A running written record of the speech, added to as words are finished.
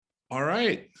All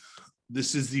right.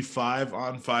 This is the 5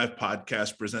 on 5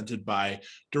 podcast presented by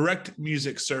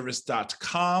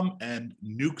directmusicservice.com and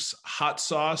Nukes Hot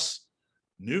Sauce.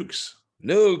 Nukes.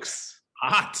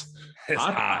 Hot. It's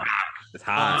hot. It's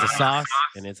a sauce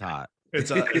and it's hot. It's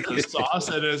a sauce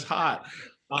and it's hot.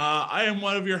 I am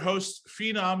one of your hosts,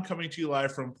 Phenom, coming to you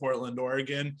live from Portland,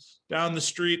 Oregon. Down the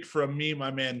street from me, my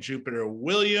man Jupiter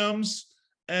Williams.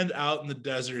 And out in the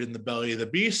desert in the belly of the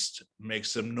beast, make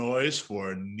some noise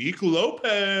for Nick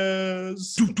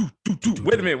Lopez.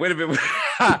 Wait a minute.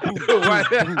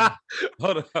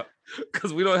 Hold up,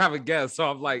 because we don't have a guest, so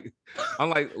I'm like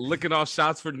looking all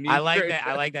shots for Nick. I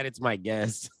like that. It's my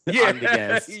guest. Yeah, I'm the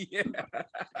guest. Yeah.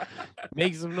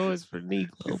 Make some noise for Nick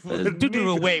Lopez.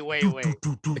 Wait.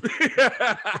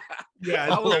 Yeah,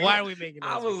 Why are we making?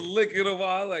 I was licking them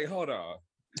all. Like, hold on.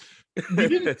 we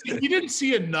didn't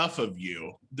see enough of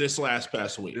you this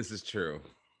past week. This is true.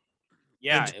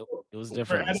 Yeah, it was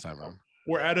different this time around.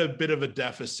 We're at a bit of a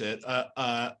deficit,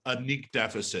 a Nick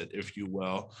deficit, if you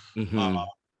will. Mm-hmm.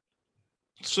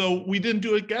 So we didn't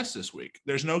do a guest this week.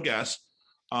 There's no guest.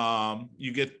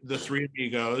 You get the three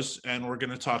amigos, and we're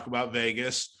going to talk about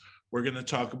Vegas. We're going to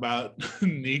talk about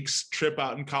Nick's trip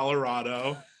out in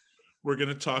Colorado. We're going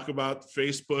to talk about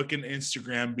Facebook and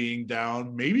Instagram being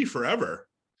down, maybe forever.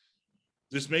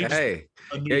 This makes you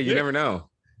never know.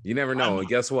 You never know. And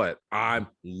guess what? I'm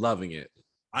loving it.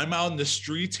 I'm out in the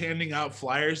streets handing out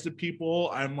flyers to people.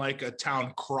 I'm like a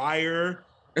town crier.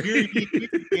 Here,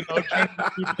 trying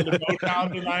to people to go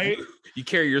down tonight. You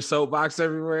carry your soapbox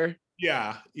everywhere.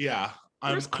 Yeah.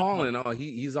 Where's Colin?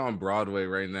 He's on Broadway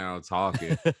right now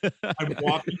talking. I'm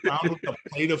walking around with a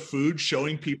plate of food,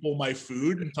 showing people my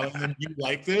food and telling them, "You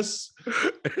like this?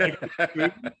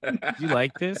 You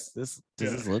like this? Does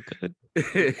this look good?"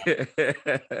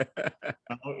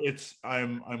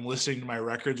 I'm listening to my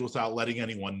records without letting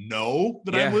anyone know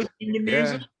that I'm listening to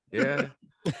music.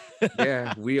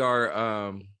 Yeah. We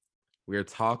are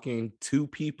talking to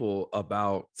people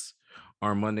about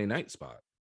our Monday night spot.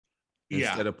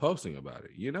 Instead of posting about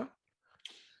it,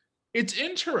 it's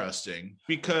interesting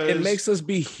because it makes us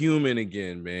be human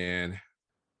again, man.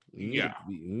 We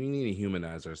need to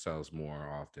humanize ourselves more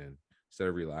often instead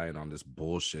of relying on this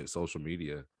bullshit social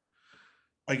media.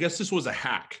 I guess this was a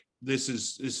hack. This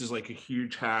is like a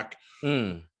huge hack.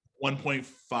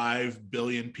 1.5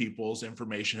 billion people's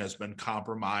information has been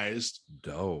compromised.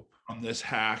 Dope. On this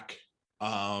hack.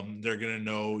 They're gonna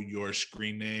know your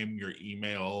screen name, your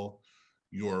email,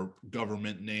 your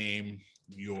government name,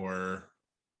 your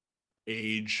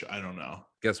age. I don't know.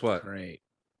 Guess what? Great.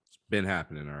 It's been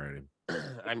happening already.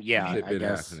 I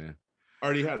guess. Happening.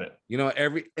 Already had it.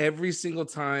 Every single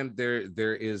time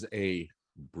there is a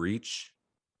breach,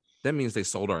 that means they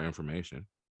sold our information.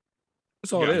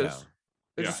 That's all it is.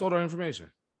 They just sold our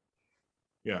information.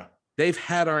 Yeah. They've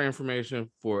had our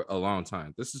information for a long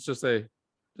time. This is just a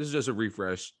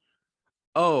refresh.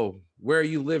 Oh, where are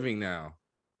you living now?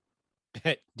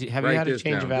 Have you had a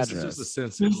change of address? This is just a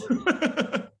census.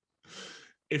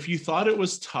 If you thought it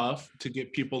was tough to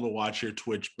get people to watch your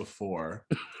Twitch before.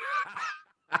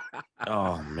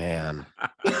 Oh, man.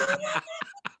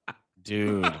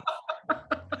 Dude.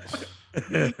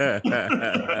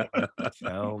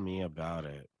 Tell me about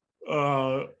it.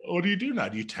 What do you do now?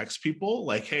 Do you text people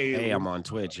like, hey, I'm on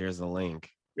Twitch. Here's the link.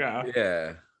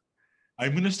 Yeah.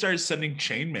 I'm gonna start sending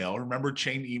chain mail. Remember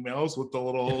chain emails with the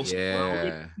little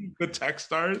the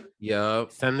text art?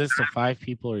 Yep. Send this to 5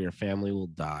 people or your family will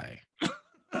die.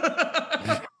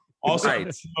 Also,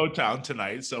 Motown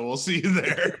tonight, so we'll see you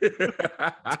there.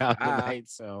 Town tonight,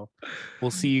 so we'll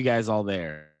see you guys all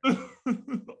there.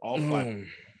 All fun.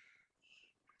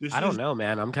 I don't know,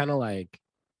 man. I'm kind of like,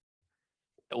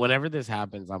 whenever this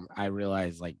happens, I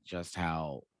realize like just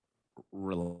how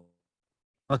real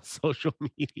on social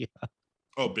media.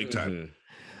 Oh, big time. Mm-hmm.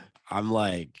 I'm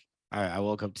like, I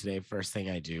woke up today. First thing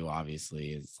I do,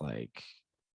 obviously, is like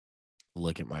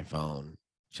look at my phone,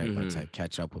 check my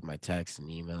catch up with my texts and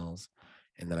emails,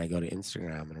 and then I go to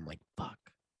Instagram and I'm like, fuck.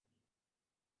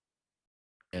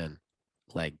 And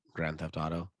like Grand Theft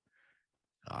Auto.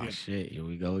 Oh shit, here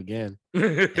we go again.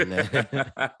 And then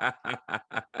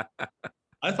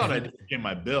I thought I didn't pay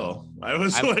my bill. I'm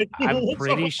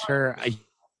pretty sure I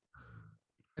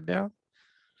down.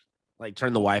 Like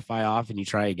turn the Wi-Fi off and you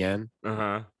try again.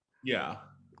 Yeah.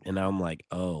 And now I'm like,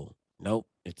 oh nope,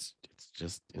 it's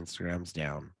just Instagram's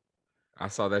down. I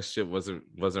saw that shit wasn't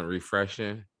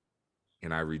refreshing,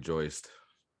 and I rejoiced.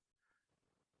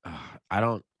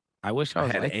 I wish I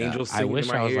was had like angels that. I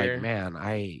wish I was ear. like, man,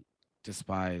 I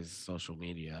despise social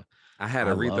media. I had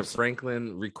Aretha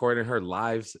Franklin recording her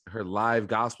live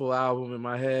gospel album in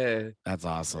my head. That's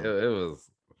awesome.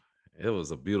 It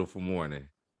was a beautiful morning.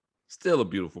 Still a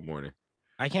beautiful morning.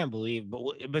 I can't believe,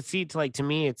 but see, to like to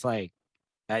me, it's like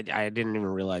I didn't even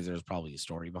realize there was probably a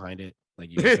story behind it. Like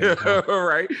you were saying,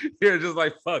 right? You're just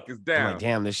like, fuck, it's I'm down. like,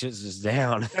 damn, this shit's just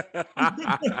down. So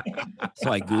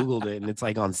I Googled it and it's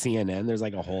like on CNN. There's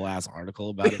like a whole ass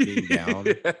article about it being down.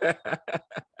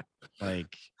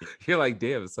 Like you're like,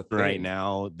 damn, it's a thing. Right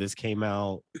now. This came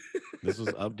out. This was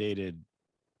updated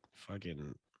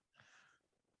fucking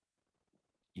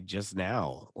just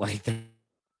now. Like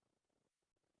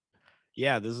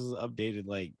yeah, this was updated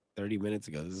like 30 minutes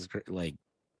ago. This is like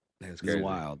That's this crazy. is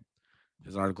wild.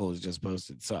 This article was just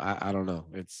posted. So I don't know.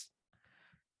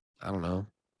 I don't know.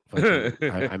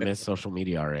 I miss social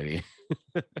media already.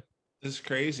 This is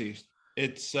crazy.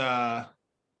 It's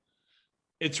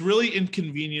really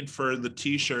inconvenient for the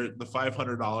t-shirt, the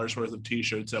 $500 worth of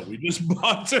t-shirts that we just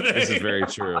bought today. This is very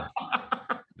true.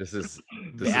 This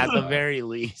At the very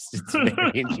least, it's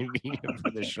very inconvenient for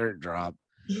the shirt drop.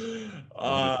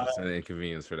 100%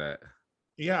 inconvenience for that.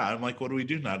 Yeah, I'm like, what do we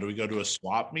do now? Do we go to a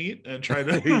swap meet and try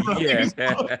to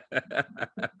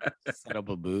set up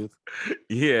a booth?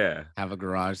 Yeah. Have a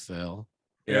garage sale.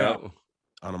 Yeah.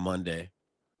 On a Monday.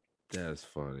 That's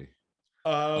funny.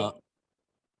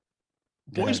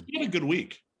 Boys, we had a good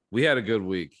week. We had a good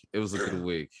week. It was a good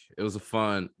week. It was a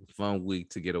fun week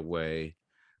to get away.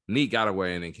 Neat got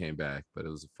away and then came back, but it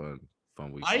was a fun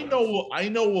week. I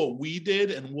know what we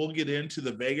did, and we'll get into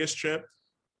the Vegas trip,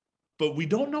 but we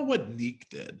don't know what Neek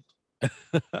did.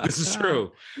 This is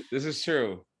true. This is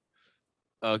true.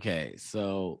 Okay,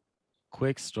 so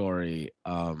quick story.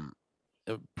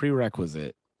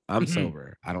 Prerequisite. I'm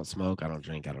sober. I don't smoke. I don't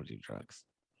drink. I don't do drugs.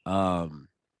 A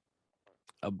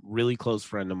really close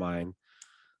friend of mine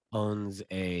owns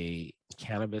a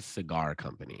cannabis cigar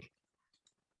company.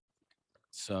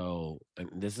 So, and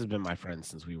this has been my friend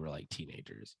since we were like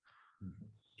teenagers.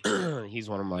 He's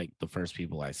one of like the first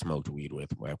people I smoked weed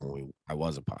with when I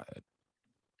was a pothead.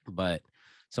 But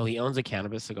so he owns a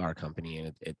cannabis cigar company,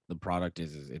 and the product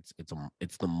is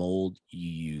it's the mold you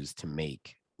use to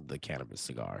make the cannabis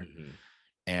cigar.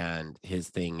 And his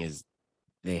thing is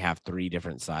they have 3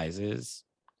 different sizes,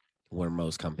 where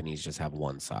most companies just have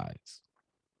one size.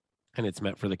 And it's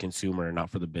meant for the consumer, not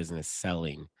for the business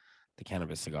selling the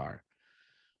cannabis cigar.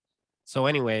 So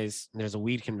anyways, there's a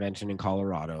weed convention in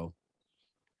Colorado.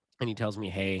 And he tells me,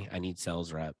 hey, I need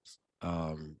sales reps.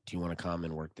 Do you want to come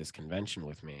and work this convention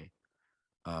with me?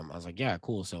 I was like, yeah,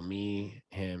 cool. So me,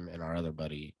 him, and our other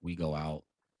buddy, we go out.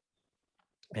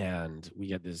 And we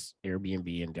get this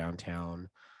Airbnb in downtown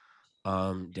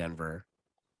Denver.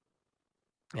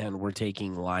 And we're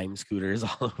taking Lime scooters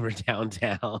all over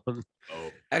downtown. Oh,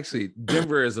 actually,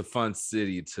 Denver is a fun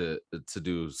city to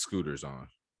do scooters on.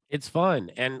 It's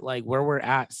fun. And like where we're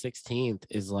at 16th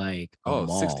is like a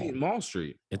mall. 16th Mall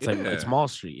Street. It's like it's Mall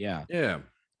Street, yeah. Yeah.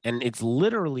 And it's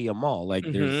literally a mall. Like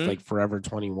there's like Forever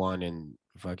 21 and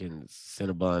fucking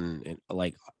Cinnabon and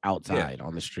like outside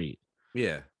on the street.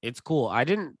 Yeah. It's cool. I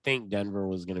didn't think Denver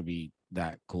was gonna be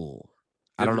that cool.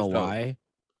 I don't know why.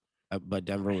 But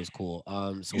Denver was cool.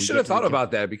 So you should have thought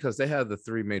about that because they have the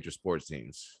 3 major sports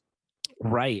teams.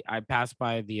 Right. I passed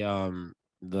by the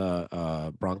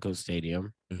Broncos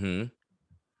Stadium.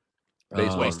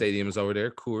 Baseball stadium is over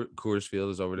there. Coors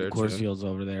Field is over there. Coors Field's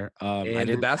over there. And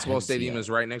the basketball stadium is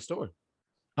right next door.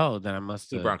 Oh, then I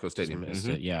must have the Broncos Stadium. Missed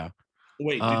it. Yeah.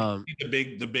 Wait, did you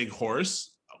see the big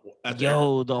horse?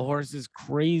 Yo, the horse is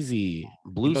crazy.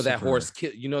 Blue. You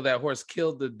know that horse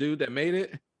killed the dude that made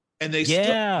it. And they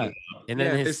and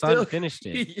then his son finished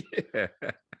it. Yeah.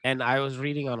 And I was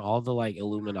reading on all the like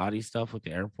Illuminati stuff with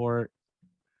the airport.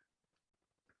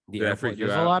 There's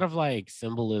a lot of like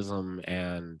symbolism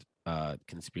and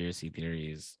conspiracy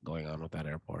theories going on with that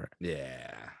airport.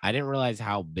 Yeah. I didn't realize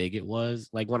how big it was.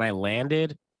 Like when I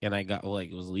landed and I got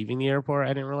was leaving the airport,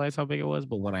 I didn't realize how big it was.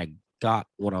 But when I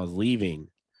was leaving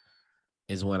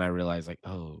is when I realized like,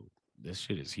 oh, this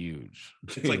shit is huge.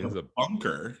 It's like a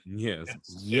bunker. Yes.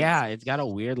 Yeah, it's got a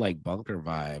weird like bunker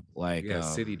vibe. Like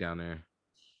city down there.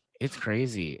 It's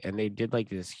crazy. And they did like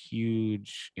this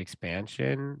huge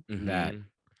expansion that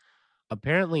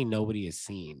apparently nobody has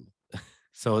seen.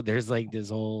 So there's like this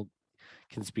whole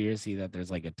conspiracy that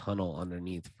there's like a tunnel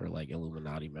underneath for like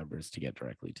Illuminati members to get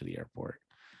directly to the airport.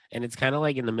 And it's kind of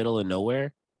like in the middle of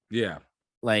nowhere. Yeah.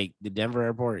 Like the Denver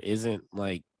airport isn't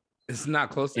like it's not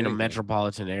close to in a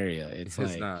metropolitan area. It's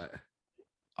like not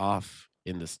off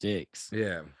in the sticks.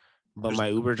 Yeah. But my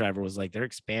Uber driver was like, they're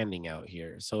expanding out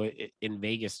here. So in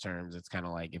Vegas terms, it's kind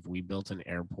of like if we built an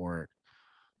airport,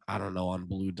 I don't know, on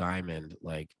Blue Diamond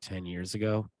like 10 years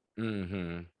ago,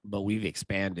 But we've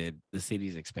expanded. The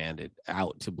city's expanded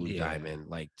out to Blue Yeah. Diamond,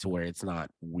 like to where it's not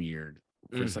weird.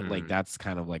 For like that's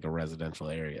kind of like a residential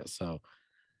area. So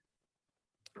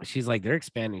she's like, they're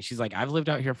expanding. She's like, I've lived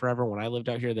out here forever. When I lived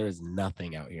out here, there was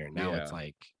nothing out here. Now it's Yeah.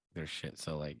 like there's shit.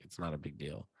 So like it's not a big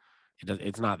deal.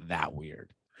 It's not that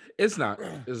weird. It's not.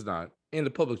 It's not. And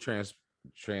the public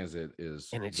transit is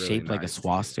And it's really shaped like a nice to get.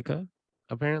 swastika,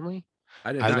 apparently.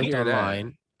 I did not looked hear online.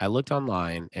 that. I looked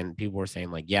online and people were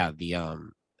saying like, yeah,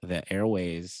 the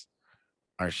airways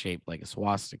are shaped like a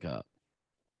swastika.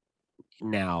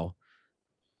 Now,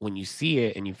 when you see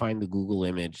it and you find the Google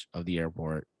image of the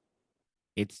airport,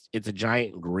 it's a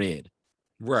giant grid.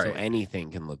 Right. So anything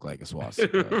can look like a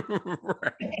swastika.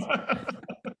 Right.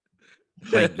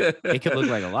 Like it could look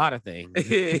like a lot of things.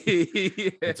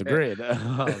 It's a grid.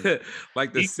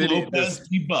 Like the city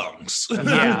debunks.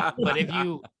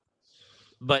 Yeah,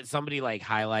 but somebody like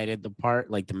highlighted the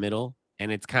part, like the middle,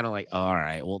 and it's kind of like, oh, all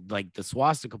right, well, like the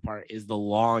swastika part is the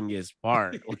longest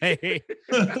part.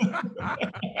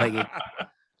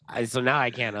 So now I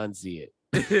can't unsee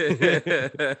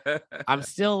it. I'm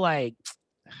still like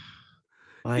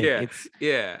yeah,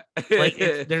 like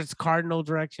there's cardinal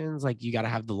directions. Like you got to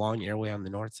have the long airway on the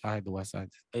north side, the west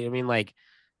side. I mean, like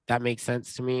that makes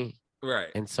sense to me. Right.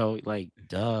 And so, like,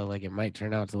 duh, like it might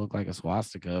turn out to look like a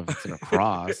swastika if it's in a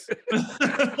cross.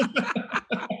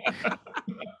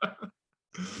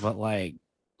 But like,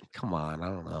 come on,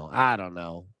 I don't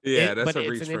know. Yeah, that's a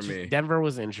reach for me. Denver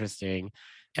was interesting,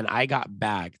 and I got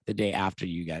back the day after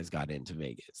you guys got into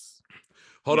Vegas.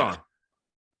 Hold on.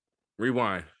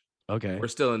 Rewind. Okay. We're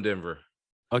still in Denver.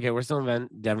 Okay, we're still in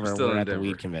Denver. We're at the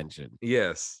weed convention.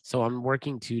 Yes. So I'm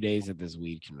working 2 days at this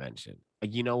weed convention.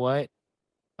 You know what?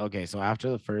 Okay, so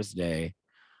after the first day,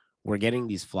 we're getting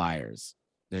these flyers.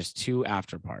 There's 2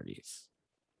 after parties.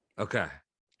 Okay.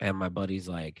 And my buddy's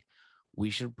like,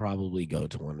 we should probably go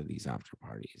to one of these after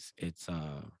parties. It's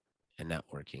a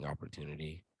networking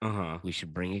opportunity. We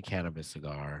should bring a cannabis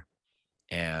cigar,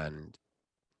 and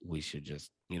we should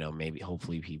just, maybe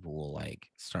hopefully people will like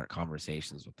start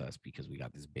conversations with us because we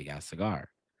got this big ass cigar.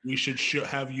 We should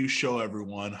have you show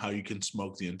everyone how you can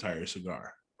smoke the entire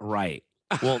cigar. Right.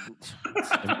 Well,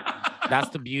 that's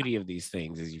the beauty of these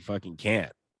things is you fucking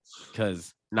can't,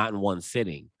 because not in one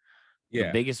sitting. Yeah.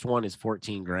 The biggest one is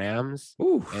 14 grams.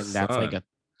 Ooh, and that's like a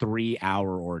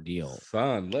 3-hour ordeal.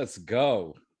 Son, let's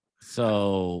go.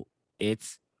 So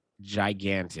it's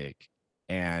gigantic,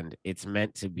 and it's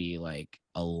meant to be like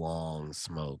a long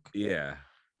smoke. Yeah.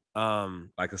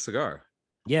 Like a cigar.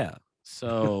 Yeah.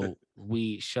 So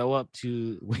we show up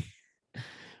to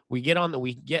we get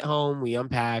home, we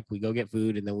unpack, we go get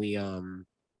food, and then we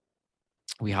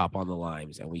hop on the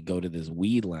limes and we go to this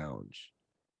weed lounge.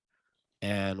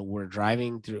 And we're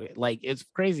driving through it. Like, it's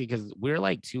crazy because we're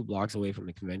like 2 blocks away from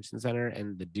the convention center,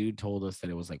 and the dude told us that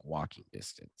it was like walking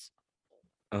distance.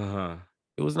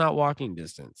 It was not walking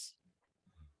distance.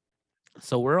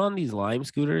 So we're on these Lime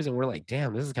scooters and we're like,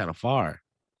 damn, this is kind of far.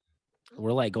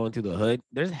 We're like going through the hood.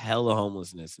 There's hella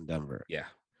homelessness in Denver. Yeah.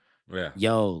 Yeah.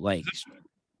 Yo, like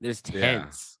there's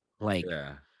tents, like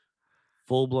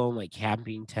full-blown like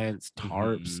camping tents,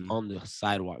 tarps on the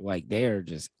sidewalk. Like they are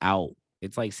just out.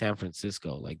 It's like San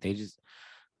Francisco. Like they just,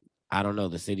 I don't know.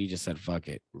 The city just said, fuck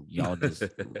it. Y'all just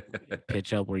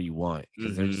pitch up where you want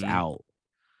because they're just out.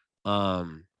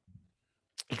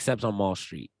 Except on Mall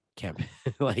Street camping.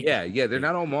 Like, yeah, they're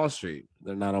not on Mall Street.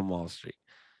 They're not on Mall Street.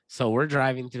 So we're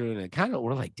driving through and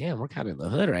we're like, damn, we're kind of in the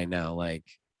hood right now. Like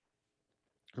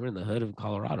we're in the hood of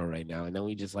Colorado right now. And then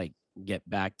we just like get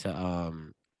back to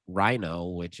Rhino,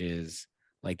 which is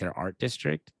like their art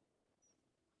district.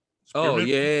 Oh,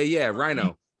 yeah,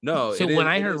 Rhino. No. So when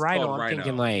I heard Rhino, I'm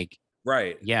thinking like,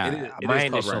 right. Yeah, my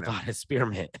initial thought is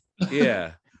Spearmint.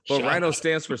 Yeah. But Rhino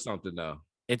stands for something though.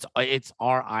 It's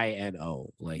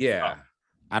RINO. Like, yeah.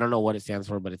 I don't know what it stands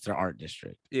for, but it's their art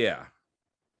district. Yeah.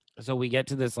 So we get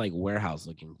to this like warehouse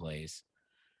looking place,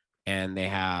 and they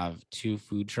have 2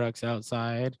 food trucks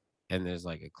outside, and there's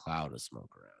like a cloud of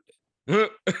smoke around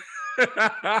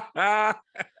it.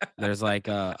 There's like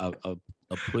a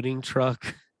pudding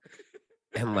truck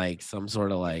and like some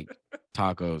sort of like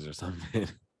tacos or something.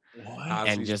 What?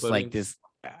 And just puddings? Like this,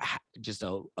 just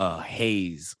a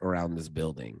haze around this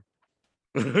building.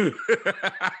 And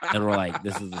we're like,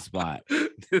 this is the spot.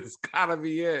 This gotta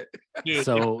be it. Dude,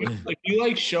 so like you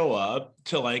like show up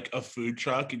to like a food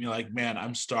truck and you're like, man,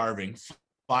 I'm starving.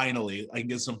 Finally, I can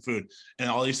get some food. And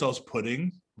all he sells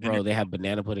pudding. Bro, they have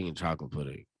banana pudding and chocolate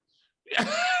pudding.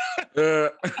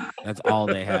 That's all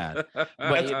they had.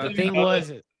 But the thing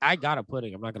was, I got a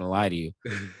pudding. I'm not gonna lie to you.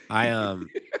 Of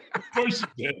course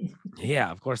you did. Yeah,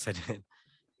 of course I did.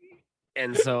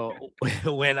 And so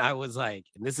when I was like,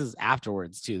 and this is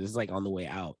afterwards too, this is like on the way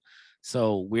out.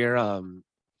 So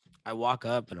I walk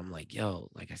up and I'm like, yo,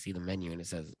 like I see the menu and it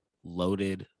says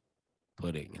loaded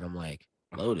pudding. And I'm like,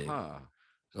 loaded?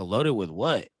 Loaded with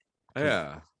what?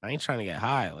 Yeah. I ain't trying to get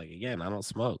high. Like, again, I don't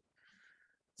smoke.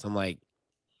 So I'm like,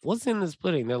 what's in this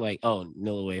pudding? They're like, oh,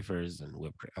 Nilla wafers and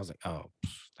whipped cream. I was like, oh,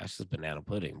 that's just banana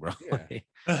pudding, bro.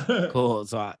 Yeah. Cool.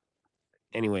 So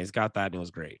anyways, got that and it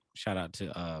was great. Shout out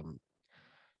to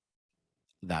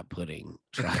that pudding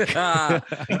truck. I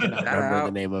cannot remember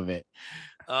the name of it.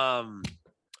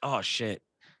 Oh shit.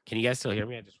 Can you guys still hear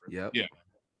me? I just ripped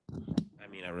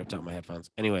I ripped out my headphones.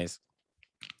 Anyways,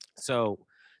 so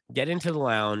get into the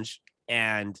lounge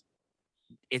and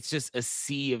it's just a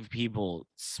sea of people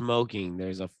smoking.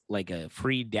 There's a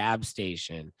free dab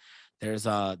station. There's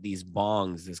these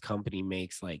bongs. This company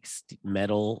makes like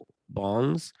metal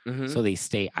bongs, so they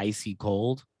stay icy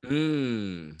cold.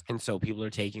 And so people are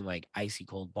taking like icy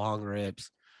cold bong rips.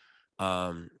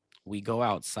 We go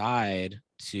outside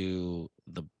to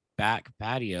the back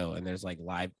patio and there's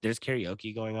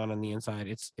karaoke going on the inside.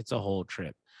 It's a whole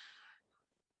trip.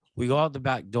 We go out the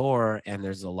back door and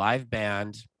there's a live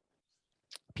band.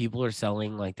 People are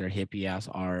selling like their hippie ass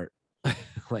art,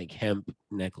 like hemp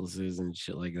necklaces and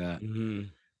shit like that.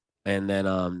 And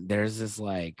then there's this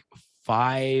like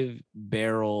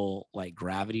 5-barrel like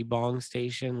gravity bong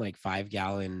station, like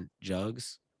 5-gallon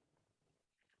jugs,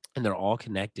 and they're all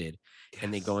connected.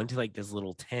 And they go into like this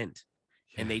little tent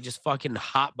and they just fucking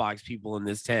hotbox people in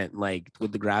this tent, like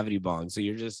with the gravity bong. So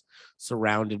you're just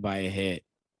surrounded by a hit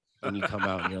and you come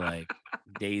out and you're like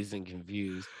dazed and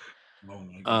confused. Oh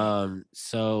my God.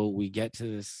 So we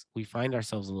find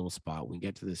ourselves a little spot. We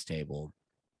get to this table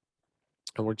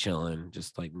and we're chilling,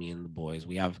 just like me and the boys.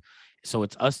 So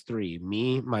it's us three,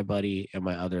 me, my buddy, and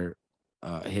my other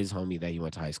his homie that he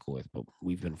went to high school with, but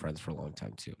we've been friends for a long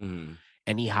time too.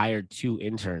 And he hired 2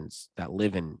 interns that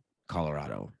live in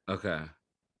Colorado. Okay.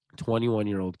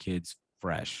 21-year-old kids,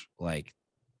 fresh, like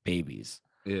babies.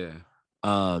 Yeah.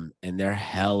 And they're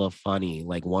hella funny.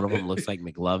 Like one of them looks like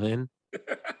McLovin.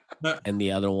 And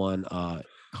the other one,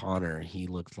 Connor, he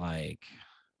looked like,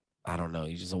 I don't know,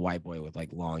 he's just a white boy with like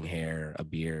long hair, a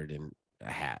beard, and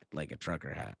a hat, like a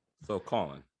trucker hat. So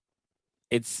Colin.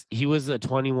 He was a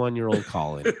 21-year-old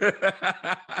Colin.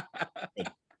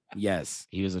 Yes,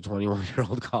 he was a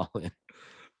 21-year-old Colin.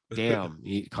 Damn,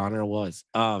 Connor was.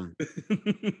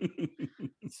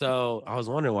 So I was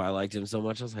wondering why I liked him so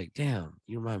much. I was like, damn,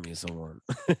 you remind me of someone.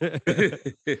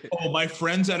 Oh, my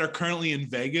friends that are currently in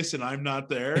Vegas and I'm not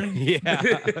there. Yeah.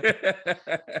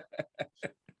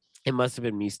 It must have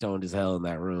been me stoned as hell in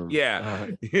that room. Yeah.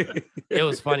 It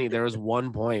was funny. There was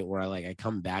one point where I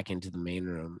come back into the main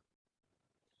room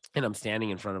and I'm standing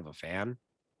in front of a fan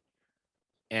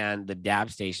and the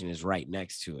dab station is right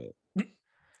next to it.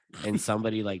 And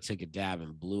somebody like took a dab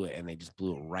and blew it and they just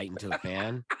blew it right into the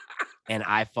fan. And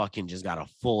I fucking just got a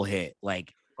full hit.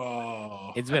 Like,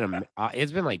 it's been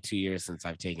like 2 years since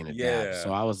I've taken a dab.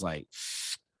 So I was like,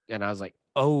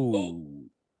 oh.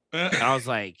 And I was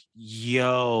like,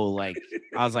 yo, like,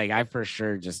 I for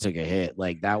sure just took a hit.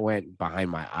 Like, that went behind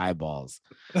my eyeballs.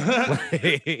 I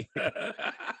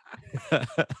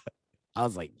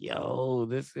was like, yo,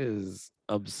 this is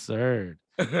absurd.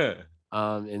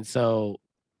 And so,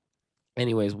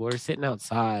 anyways, we're sitting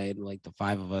outside, like the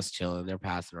 5 of us chilling. They're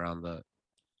passing around the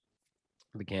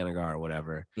Canagar or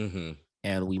whatever.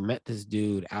 And we met this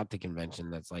dude at the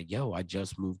convention that's like, yo, I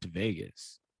just moved to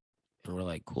Vegas. And we're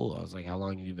like, cool. I was like, how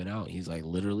long have you been out? He's like,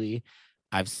 literally,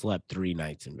 I've slept 3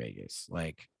 nights in Vegas.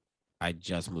 Like, I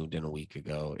just moved in a week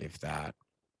ago, if that.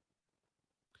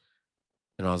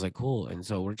 And I was like, cool. And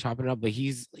so we're chopping it up, but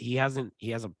he has a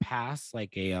pass,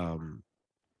 like a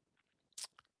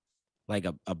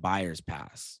buyer's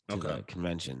pass to the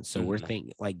convention. So we're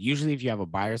thinking, like, usually if you have a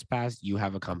buyer's pass, you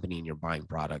have a company and you're buying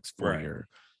products for your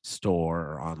store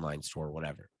or online store,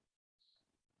 whatever.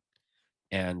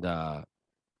 And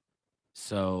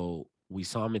so we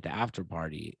saw him at the after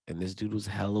party and this dude was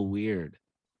hella weird.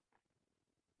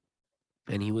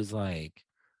 And he was like,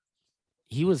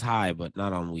 he was high, but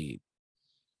not on weed.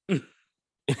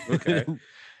 Okay.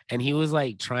 And he was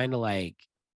like trying to like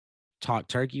talk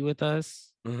turkey with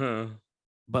us,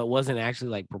 but wasn't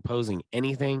actually like proposing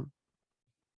anything.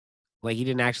 Like, he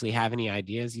didn't actually have any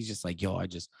ideas. He's just like, yo, I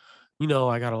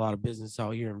got a lot of business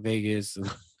out here in Vegas. And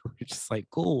we're just like,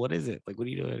 cool, what is it? Like, what are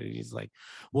you doing? And he's like,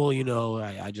 well,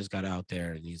 I just got out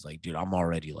there. And he's like, dude, I'm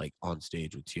already like on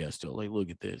stage with Tiesto. Like, look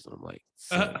at this. And I'm like,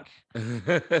 sick.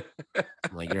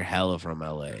 I'm like, you're hella from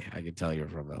LA. I can tell you're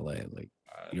from LA. Like,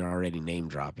 you're already name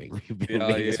dropping. We've been in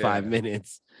Vegas 5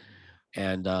 minutes.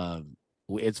 And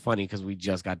it's funny because we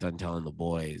just got done telling the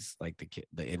boys, like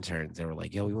the interns, they were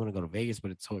like, "Yo, we want to go to Vegas,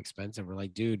 but it's so expensive." We're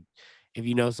like, "Dude, if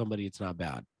you know somebody, it's not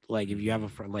bad. Like, if you have a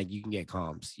friend, like, you can get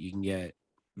comps, you can get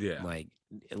like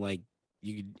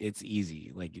you can. It's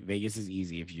easy. Like, Vegas is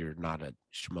easy if you're not a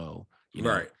schmo, you know."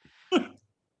 Right.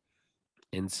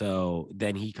 And so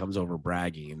then he comes over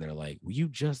bragging, and they're like, well, "You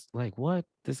just like what?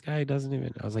 This guy doesn't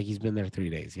even." I was like, "He's been there 3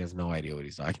 days. He has no idea what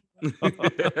he's talking."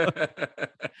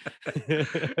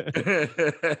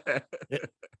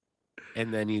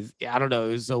 And then I don't know,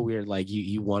 it was so weird. Like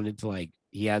he wanted to, like,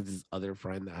 he has this other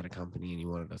friend that had a company, and he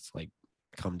wanted us to like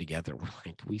come together. We're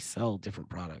like, we sell different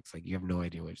products. Like, you have no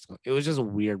idea what's going. It was just a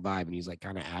weird vibe, and he's like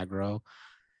kind of aggro.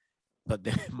 But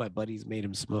then my buddies made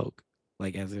him smoke,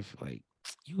 like as if like,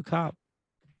 you a cop.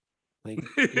 Like,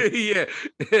 yeah.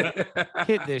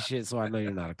 hit this shit so I know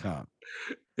you're not a cop.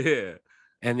 Yeah.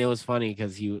 And it was funny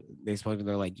because they spoke to,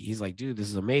 they're like, he's like, "Dude, this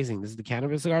is amazing. This is the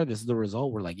cannabis cigar. This is the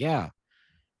result." We're like, "Yeah."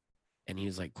 And he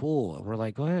was like, "Cool." And we're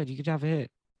like, "Go ahead, you could have a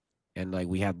hit." And like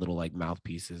we had little like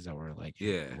mouthpieces that were like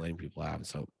letting people have.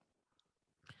 So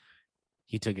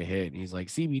he took a hit and he's like,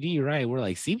 "CBD, right?" We're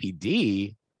like,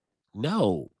 "CBD?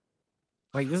 No.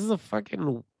 Like, this is a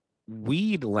fucking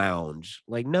weed lounge.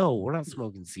 Like, no, we're not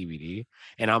smoking CBD."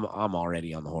 And I'm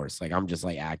already on the horse. Like, I'm just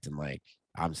like acting like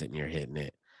I'm sitting here hitting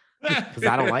it because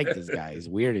I don't like this guy. He's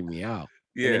weirding me out.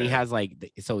 Yeah. And then he has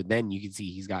like, so then you can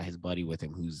see he's got his buddy with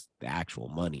him who's the actual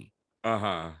money.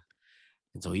 And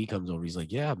so he comes over. He's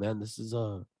like, "Yeah, man, this is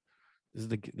the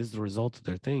result of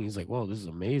their thing." He's like, "Whoa, this is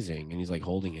amazing." And he's like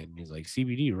holding it, and he's like,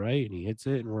 "CBD, right?" And he hits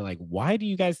it, and we're like, "Why do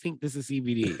you guys think this is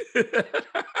CBD?"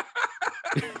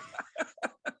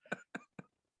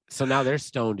 So now they're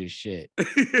stoned as shit.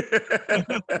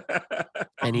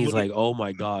 And he's like, "Oh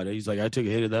my God." He's like, "I took a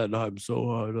hit of that and I'm so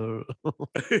hard."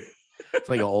 It's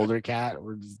like an older cat.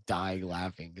 We're just dying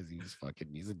laughing because he's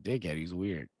a dickhead. He's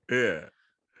weird. Yeah.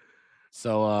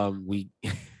 So we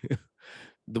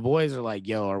the boys are like,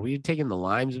 "Yo, are we taking the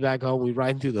limes back home? We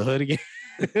riding through the hood again?"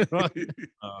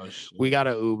 Oh, shit. We got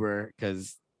an Uber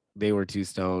because they were too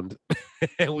stoned.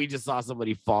 And we just saw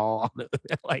somebody fall on it.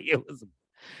 Like,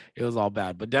 it was all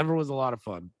bad. But Denver was a lot of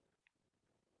fun.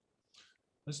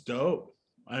 That's dope.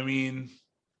 I mean,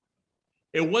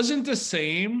 it wasn't the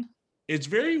same. It's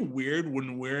very weird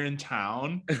when we're in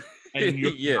town and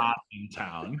you're not in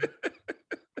town.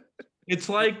 It's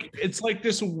like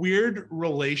this weird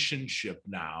relationship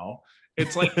now.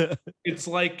 It's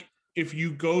like if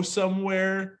you go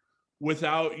somewhere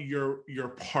without your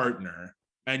partner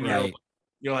and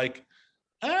you're like,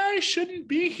 "I shouldn't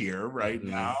be here right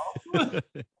now."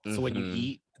 So when you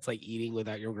eat, it's like eating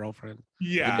without your girlfriend.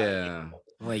 Yeah.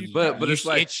 Like, but it's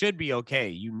like, it should be okay.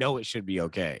 You know, it should be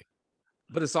okay.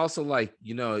 But it's also like,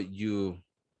 you know, your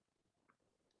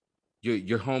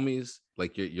homies,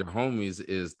 like your homies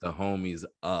is the homies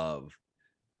of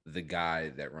the guy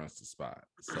that runs the spot.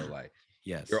 So like,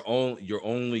 yes, you're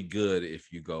only good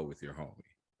if you go with your homie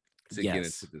to get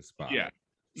into the spot. Yeah.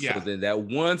 So then that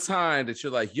one time that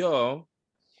you're like, "Yo,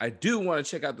 I do want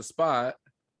to check out the spot.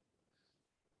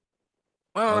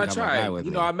 Why don't I try it?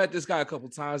 You know, I met this guy a couple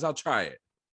times. I'll try it."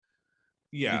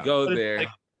 Yeah. You go there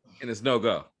and it's no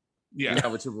go. Yeah. You're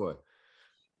not with your boy.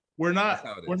 We're not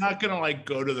gonna like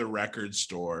go to the record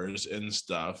stores and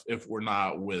stuff if we're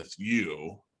not with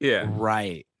you. Yeah.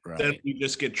 Right. Then we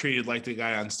just get treated like the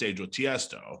guy on stage with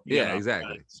Tiesto. You know?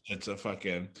 Exactly.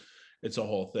 It's a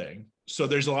whole thing. So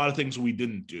there's a lot of things we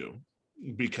didn't do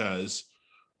because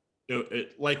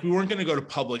like we weren't going to go to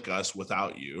Public Us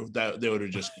without you. That they would have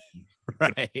just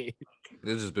right.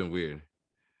 It's just been weird.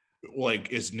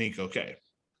 Like, is Nick okay?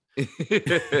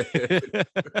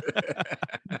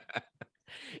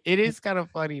 It is kind of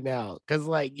funny now because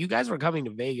like you guys were coming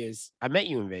to Vegas. I met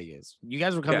you in Vegas. You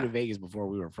guys were coming to Vegas before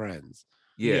we were friends.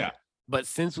 Yeah. But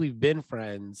since we've been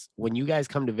friends, when you guys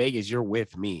come to Vegas, you're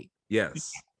with me.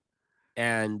 Yes.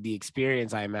 And the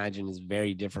experience, I imagine, is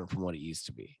very different from what it used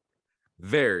to be.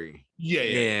 Very. Yeah.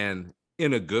 And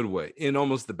in a good way, in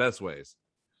almost the best ways.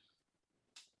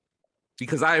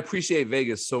 Because I appreciate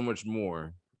Vegas so much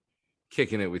more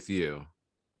kicking it with you.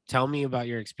 Tell me about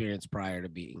your experience prior to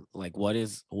being like, what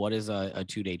is a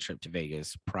 2-day trip to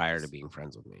Vegas prior to being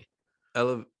friends with me?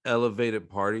 Elevated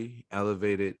party,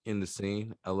 elevated in the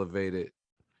scene, elevated,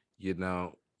 you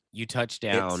know. You touch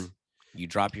down, you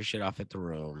drop your shit off at the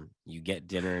room, you get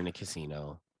dinner in a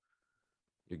casino.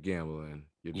 You're gambling.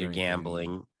 You're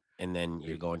gambling, and then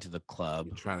you're going to the club.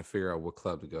 You're trying to figure out what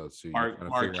club to go to. You're trying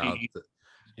to figure out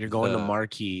you're going to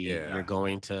Marquee, you're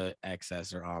going to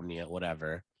Excess or Omnia,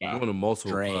 whatever. You're going to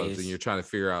multiple clubs and you're trying to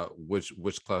figure out which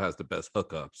club has the best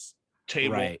hookups.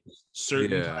 table, Right.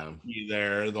 certain time to be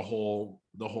there, the whole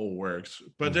works.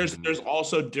 But there's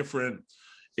also different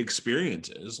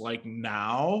experiences. Like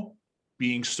now,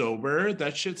 being sober,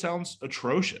 that shit sounds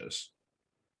atrocious.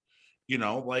 You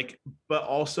know, like, but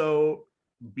also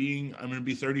I'm gonna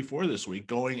be 34 this week.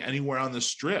 Going anywhere on the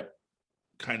strip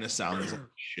kind of sounds like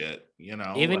shit, you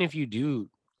know. Even like, if you do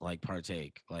like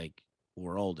partake, like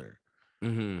we're older.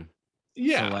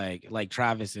 Yeah. So like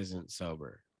Travis isn't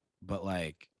sober, but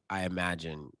like I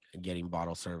imagine getting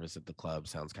bottle service at the club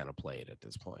sounds kind of played at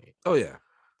this point. Oh yeah,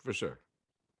 for sure.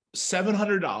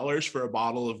 $700 for a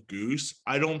bottle of Goose.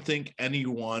 I don't think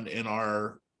anyone in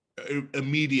our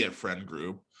immediate friend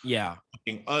group,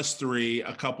 us three,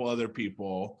 a couple other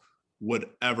people, would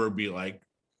ever be like,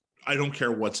 I don't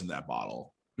care what's in that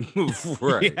bottle.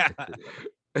 Right.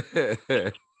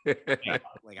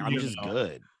 Like I'm just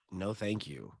good. No, thank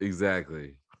you.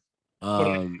 Exactly.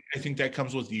 But I think that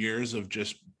comes with years of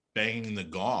just banging the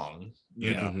gong,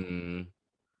 you know.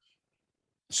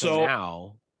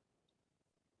 So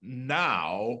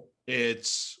now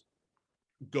it's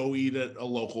go eat at a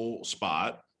local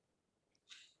spot,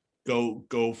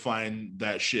 go find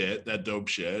that dope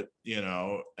shit, you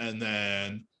know, and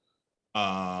then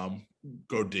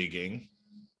go digging.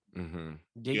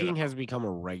 Digging has become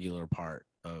a regular part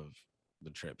of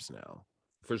the trips now.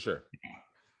 For sure.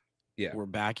 Yeah. We're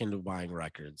back into buying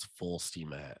records full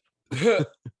steam ahead.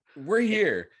 We're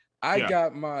here. I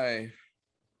got my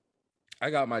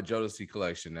Jodeci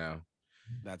collection now.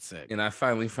 That's sick. And I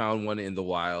finally found one in the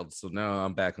wild. So now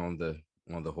I'm back on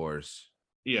the horse.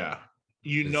 Yeah.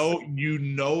 You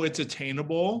know it's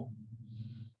attainable.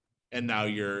 And now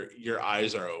your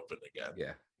eyes are open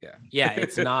again. Yeah,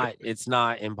 it's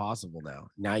not impossible now.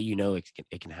 Now you know it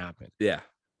can happen. Yeah.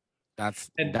 That's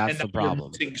the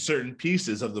problem. You're missing certain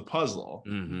pieces of the puzzle.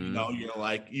 You know, you're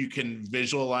like, you can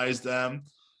visualize them,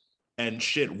 and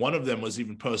shit. One of them was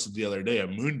even posted the other day, a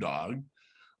Moondog.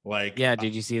 Like, yeah,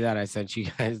 did you see that? I sent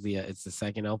you guys it's the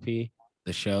second LP,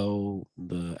 the show,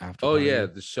 the after. Oh yeah,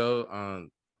 the show.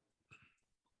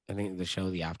 I think the show,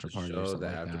 the after party, or something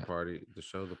like that. The party.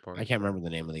 I can't remember the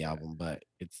name of the album, but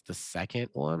it's the second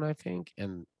one, I think,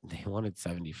 and they wanted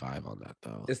 75 on that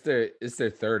though. It's their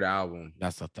third album.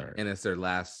 That's the third, and it's their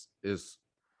last.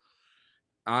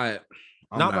 I'm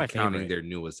not my counting favorite. their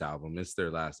newest album. It's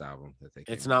their last album that they.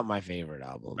 It's not my favorite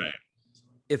album. Right.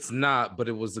 It's not, but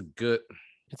it was a good.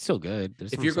 It's still good.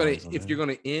 If you're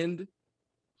gonna end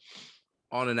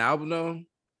on an album, though,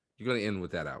 you're gonna end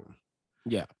with that album.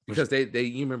 Yeah, because they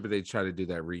you remember they tried to do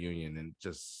that reunion and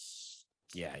just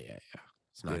yeah.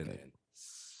 It's not good.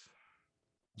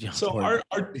 So our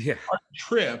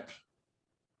trip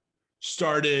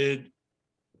started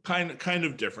kind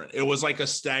of different. It was like a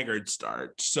staggered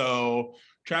start. So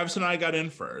Travis and I got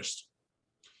in first.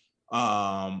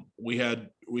 We had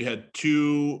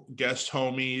two guest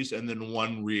homies and then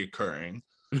one reoccurring.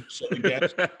 So the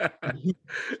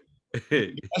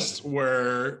guests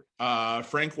were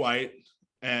Frank White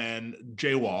and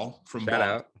Jay Wall from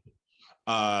Shout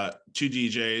out. Two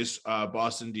DJs,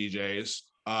 Boston DJs,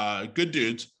 good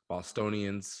dudes,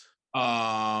 Bostonians.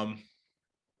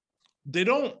 They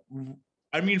don't.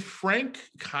 I mean, Frank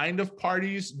kind of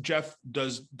parties. Jeff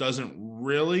doesn't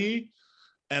really,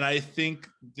 and I think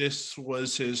this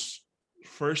was his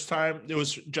first time. It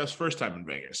was Jeff's first time in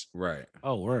Vegas. Right.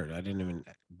 Oh, word! I didn't even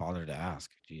bother to ask.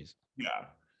 Jeez. Yeah.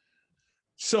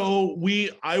 So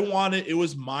it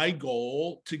was my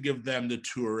goal to give them the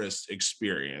tourist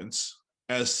experience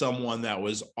as someone that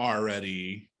was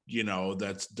already, you know,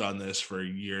 that's done this for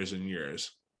years and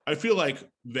years. I feel like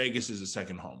Vegas is a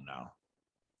second home now.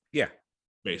 Yeah.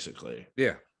 Basically.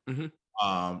 Yeah.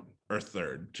 Or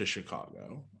third to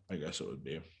Chicago, I guess it would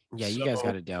be. Yeah, you guys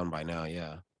got it down by now.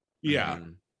 Yeah. Yeah.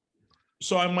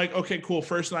 So I'm like, okay, cool.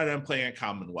 First night I'm playing at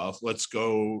Commonwealth. Let's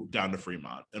go down to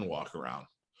Fremont and walk around.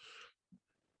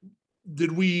 Where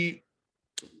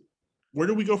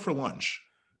did we go for lunch?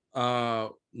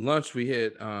 Lunch we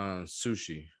hit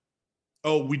sushi.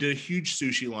 Oh, we did a huge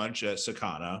sushi lunch at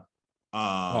Sakana.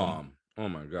 Oh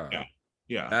my god.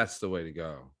 Yeah. That's the way to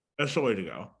go. That's the way to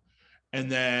go.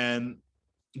 And then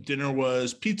dinner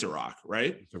was Pizza Rock,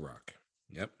 right? Pizza Rock.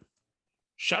 Yep.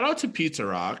 Shout out to Pizza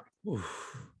Rock.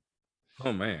 Oof.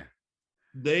 Oh man.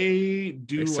 They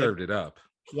served it up.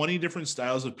 20 different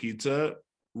styles of pizza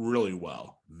really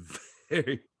well.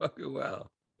 Very fucking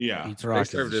well. Yeah. Pizza Rock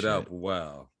served it up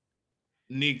well.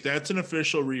 Neek, that's an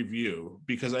official review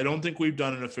because I don't think we've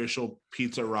done an official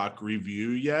Pizza Rock review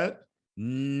yet.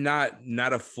 Not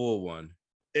a full one.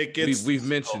 It gets we've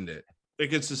mentioned it. It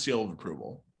gets the seal of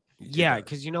approval. Yeah,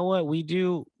 because you know what we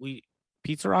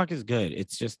Pizza Rock is good.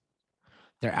 It's just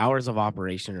their hours of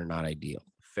operation are not ideal.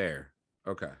 Fair.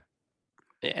 Okay.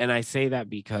 And I say that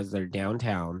because they're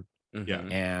downtown.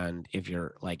 Mhm. And if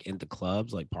you're like into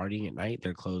clubs, like partying at night,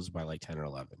 they're closed by like 10 or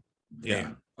 11. Yeah.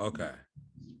 Damn. Okay.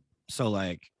 So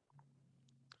like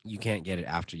you can't get it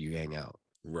after you hang out.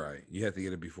 Right. You have to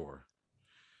get it before.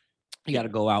 You got to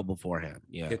go out beforehand.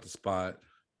 Yeah. Hit the spot.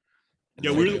 And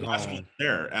Yeah, then we were get the last home. one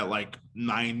there at like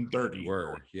 9:30.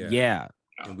 Were. Yeah. Yeah.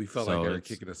 And we felt So like they were it's-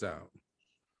 kicking us out.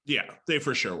 Yeah, they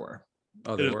for sure were.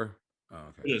 Oh, It they is- were? Oh,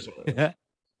 It okay. is what it is.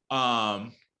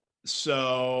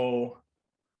 So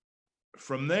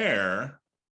from there,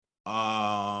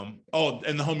 and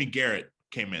the homie Garrett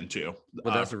came in too.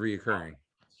 But that's a reoccurring.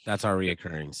 That's our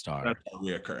reoccurring star. That's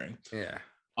reoccurring. Yeah.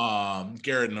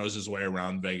 Garrett knows his way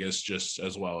around Vegas just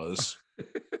as well as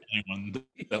anyone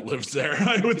that lives there,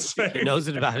 I would say. He knows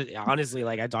it about it. Honestly,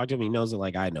 like I talked to him, he knows it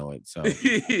like I know it. So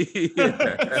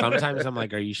Yeah. sometimes I'm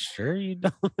like, are you sure you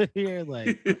don't live here?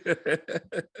 Like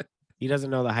he doesn't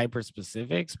know the hyper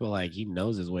specifics, but like he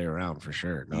knows his way around for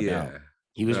sure. No doubt.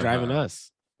 He was driving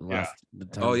us. Yeah.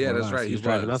 Oh yeah, that's right. He was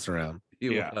driving us around.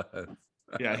 He Yeah. was.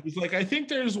 Yeah, he's like, I think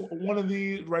there's one of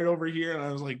these right over here, and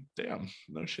I was like, damn,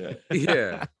 no shit.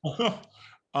 Yeah.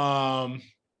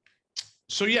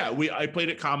 So yeah, I played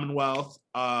at Commonwealth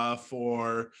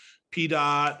for P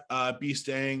Dot, B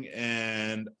Stang,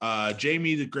 and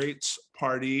Jamie the Great's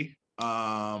party.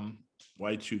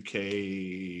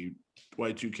 Y2K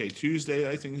Tuesday,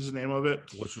 I think is the name of it.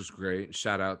 Which was great.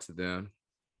 Shout out to them.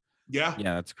 Yeah,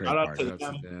 that's a great. Shout out party. to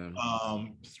them.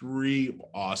 3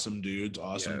 awesome dudes.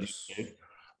 Awesome. Yes.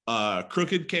 DJs.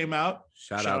 Crooked came out.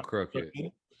 Shout out Crooked.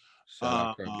 Shout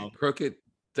out Crooked. Crooked,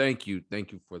 thank you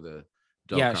for the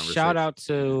dope Yeah, conversation. shout out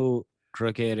to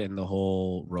Crooked and the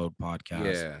whole Road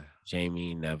podcast. Yeah.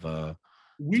 Jamie, Neva.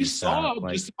 We Just, saw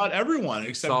like- just about everyone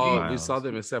except we saw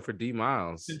them except for D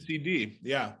Miles. CD.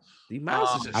 Yeah. D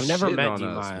Miles is just I've never shitting met on D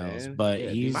us, Miles, man. but Yeah,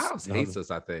 D he's Miles hates us.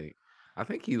 I think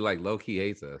he like low key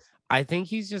hates us I think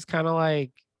he's just kind of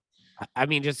like, I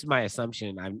mean, just my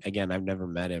assumption. I've never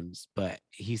met him, but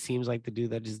he seems like the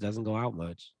dude that just doesn't go out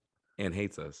much. and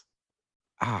hates us.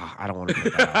 I don't want to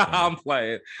put that out there. I'm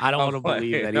playing. I don't I'm want to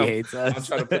believe playing. that he hates us. I'm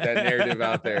trying to put that narrative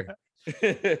out there.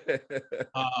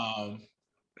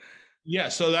 Yeah,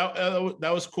 so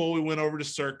that was cool. We went over to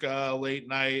Circa late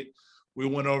night. We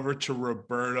went over to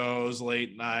Roberto's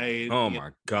late night. Oh my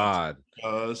God.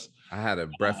 Goes. I had a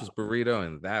breakfast burrito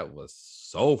and that was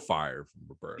so fire from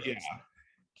Roberto's. Yeah.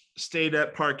 Stayed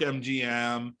at Park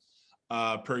MGM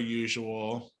per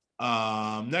usual.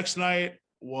 Next night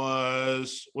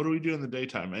was, what do we do in the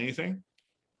daytime? Anything?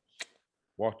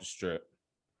 Walk the strip.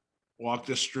 Walk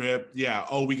the strip. Yeah.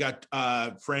 Oh, we got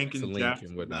Frank To and Link Jeff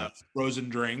and whatnot. frozen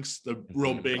drinks, the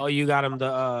real Mhm. big. Oh, you got him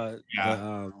the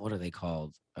Yeah. what are they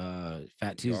called? Fat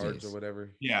Yards Tuesdays. or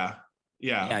whatever. Yeah.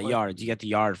 Yeah. Yeah, like, yards. You get the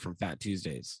yard from Fat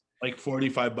Tuesdays. like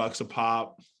 $45 a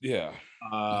pop. Yeah. You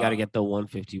got to get the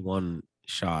 151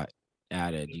 shot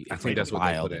added. I It's think that's what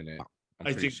they wild. put in it. I'm I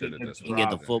pretty think sure they that that's did You what can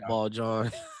get they the put football,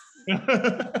 John.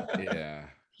 in.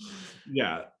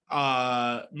 Yeah.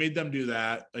 Made them do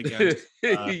that again.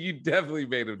 Yeah. You definitely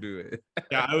made him do it.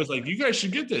 Yeah, I was like, you guys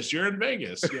should get this. You're in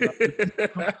Vegas. You know?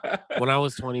 When I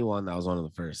was 21, that was one of the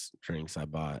first drinks I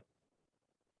bought.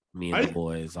 Me and the I-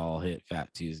 boys all hit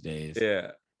Fat Tuesdays.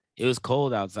 Yeah. It was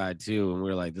cold outside too, and we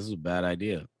were like, "This is a bad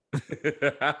idea."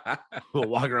 We'll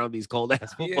walk around these cold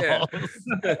ass Yeah.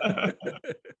 footballs.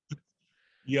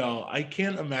 Yo, I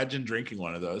can't imagine drinking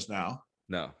one of those now.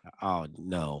 No, Oh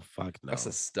no, fuck no. that's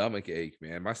a stomach ache,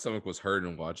 man. My stomach was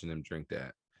hurting watching them drink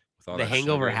that. With all The that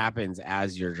hangover sugar. happens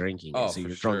as you're drinking, it, Oh, so for you're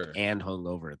drunk sure. and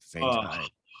hungover at the same Oh, time.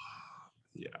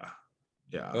 yeah.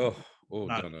 Yeah. Oh,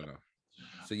 Not- no.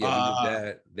 So yeah, we did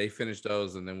that. They finished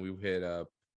those, and then we hit up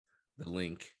the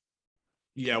Link.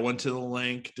 Yeah, went to the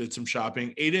Link, did some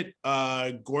shopping, ate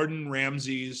at Gordon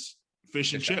Ramsay's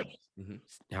fish and chips.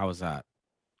 How was that?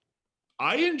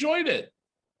 I enjoyed it.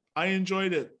 I'll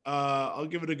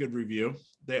give it a good review.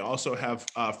 They also have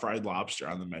fried lobster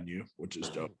on the menu, which is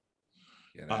dope.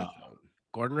 Yeah, that's dope.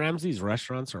 Gordon Ramsay's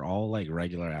restaurants are all like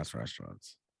regular ass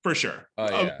restaurants. For sure. Oh,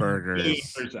 yeah. Burgers,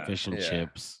 1,000,000%. fish and Yeah.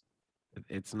 chips.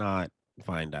 It's not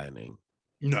fine dining.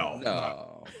 No.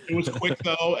 No. It was quick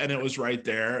though, and it was right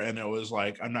there, and it was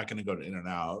like, I'm not gonna go to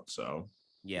In-N-Out. So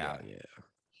Yeah.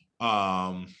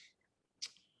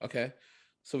 Okay.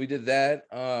 So we did that.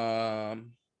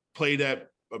 played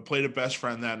at Best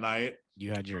Friend that night.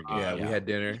 You had your Yeah, we had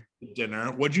dinner.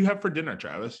 Dinner. What'd you have for dinner,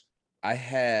 Travis? I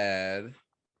had,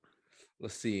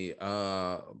 let's see.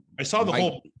 I saw the Mike-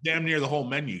 whole damn near the whole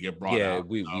menu get brought Yeah, out.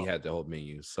 we so- had the whole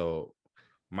menu. So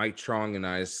Mike Trong and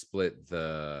I split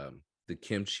the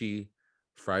kimchi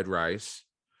fried rice.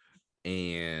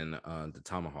 and the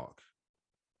tomahawk.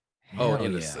 Hell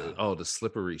and yeah. the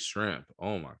slippery shrimp.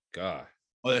 Oh my god.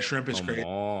 Oh, that shrimp is Come great.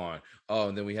 on. Oh,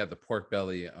 and then we had the pork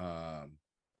belly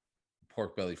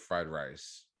fried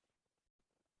rice.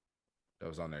 That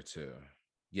was on there too.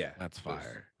 Yeah. That's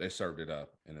fire. They served it up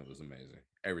and it was amazing.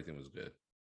 Everything was good.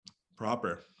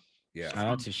 Proper. Yeah. Shout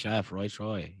out to Chef Roy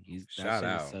Troy. Shout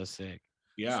out. So sick.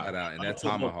 Yeah. Shout out. And that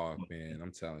tomahawk, man,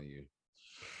 I'm telling you.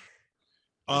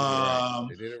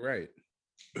 They did it right.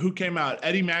 Who came out?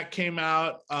 Eddie Mack came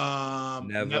out.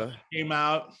 Neva came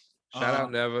out. Shout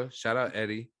out Neva. Shout out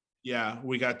Eddie. Yeah,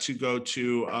 we got to go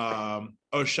to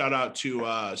shout out to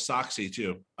Soxy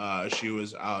too. She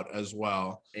was out as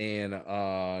well. And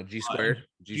G Squared.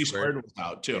 G Squared was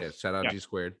out too. Yeah, shout out G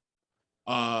Squared.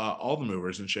 All the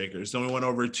movers and shakers. Then we went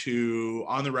over to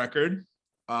On the Record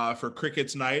for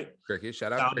Cricket's night. Cricket,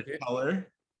 shout out Cricket.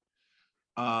 Color.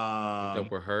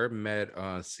 Up with her, met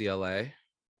CLA.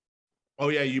 Oh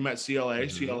yeah, you met CLA.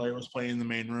 Mm-hmm. CLA was playing in the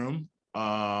main room.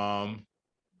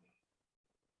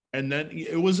 And then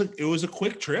it was a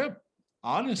quick trip,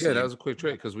 honestly. Yeah, that was a quick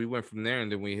trip because we went from there and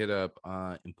then we hit up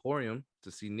Emporium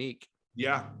to see Neek.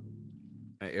 Yeah.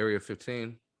 At Area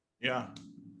 15. Yeah,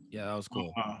 that was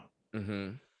cool.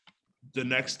 The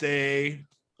next day.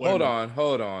 Hold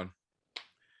on.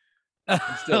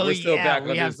 We're still back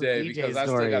on this day because I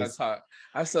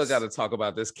still gotta talk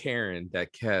about this Karen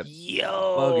that kept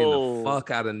bugging the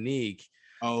fuck out of Neek.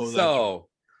 Oh, so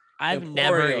I've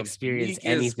never experienced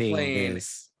anything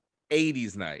this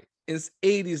 80s night. It's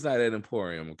 80s night at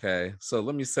Emporium. Okay, so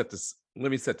let me set the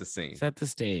scene. Set the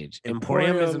stage.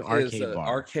 Emporium is an arcade bar.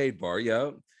 Arcade bar.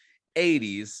 Yep.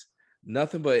 80s.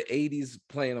 Nothing but 80s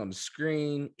playing on the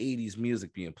screen. 80s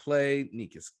music being played.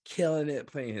 Neek is killing it,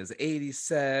 playing his 80s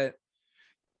set.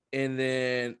 And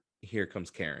then here comes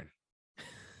Karen.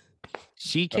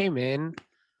 She came in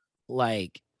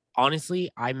like,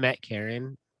 honestly, I met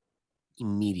Karen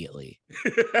immediately.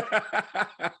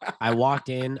 I walked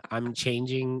in, I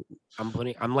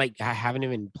haven't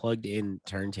even plugged in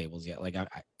turntables yet. Like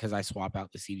because I swap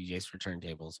out the CDJs for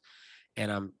turntables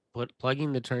and I'm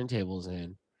plugging the turntables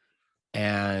in.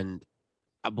 And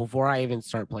before I even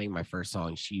start playing my first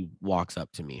song, she walks up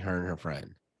to me, her and her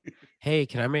friend. Hey,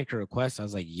 can I make a request? I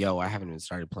was like, yo, I haven't even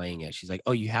started playing yet. She's like,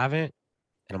 oh, you haven't?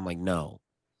 And I'm like, no.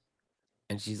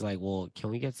 And she's like, well, can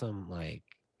we get some, like,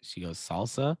 she goes,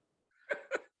 salsa?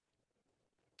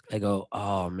 I go,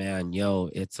 oh man, yo,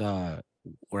 it's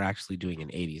we're actually doing an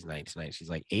 80s night tonight. She's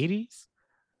like, 80s?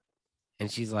 And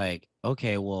she's like,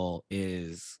 okay, well,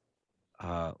 is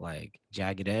like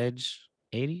Jagged Edge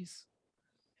 80s?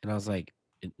 And I was like,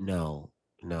 no,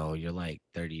 you're like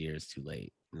 30 years too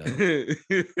late. No.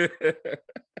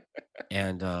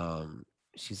 And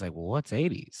she's like, well, what's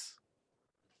 80s?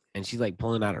 And she's like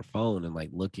pulling out her phone and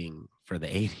like looking for the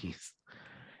 80s.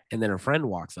 And then her friend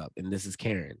walks up, and this is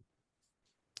Karen.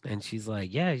 And she's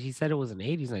like, yeah, she said it was an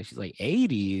 80s night. She's like,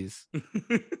 80s?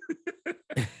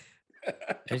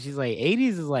 And she's like, 80s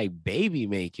is like baby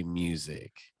making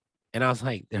music. And I was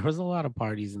like, there was a lot of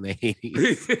parties in the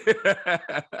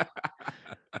 80s.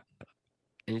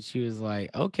 And she was like,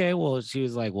 okay, well, she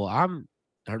was like, well,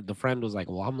 the friend was like,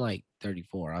 well, I'm like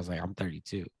 34. I was like, I'm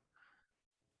 32.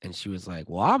 And she was like,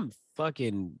 well, I'm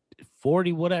fucking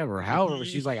 40, whatever. However,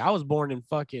 she's like, I was born in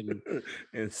fucking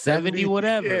 70,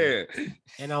 whatever. Yeah.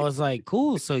 And I was like,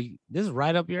 cool. So this is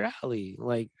right up your alley.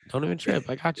 Like, don't even trip.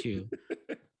 I got you.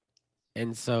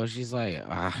 And so she's like,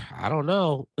 I don't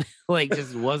know. Like,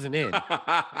 just wasn't in.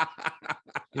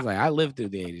 She's like, I lived through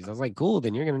the 80s. I was like, cool.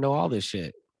 Then you're going to know all this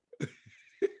shit.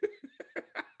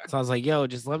 So I was like, yo,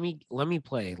 just let me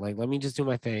play. Like, let me just do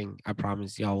my thing. I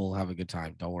promise y'all will have a good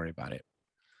time. Don't worry about it.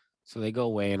 So they go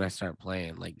away and I start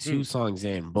playing. Like 2 songs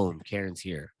in, boom, Karen's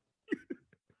here.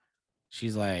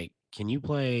 She's like, can you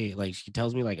play? Like, she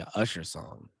tells me like an Usher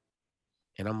song.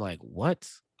 And I'm like, what?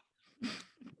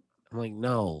 I'm like,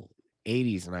 no,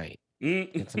 80s night.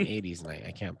 It's an 80s night.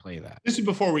 I can't play that. This is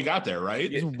before we got there,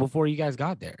 right? This is before you guys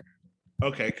got there.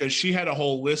 Okay, because she had a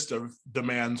whole list of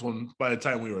demands by the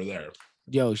time we were there.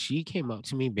 Yo, she came up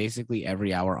to me basically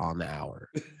every hour on the hour.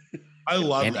 I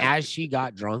love and that. As she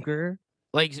got drunker,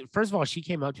 like, first of all, she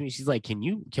came up to me. She's like,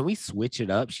 can we switch it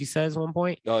up? She says at one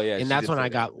point. Oh, yeah. And that's when I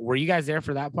got, were you guys there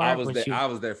for that part? I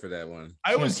was there for that one.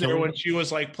 I was there when she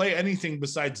was like, play anything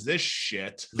besides this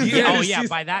shit. Yeah, oh, yeah.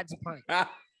 By that point.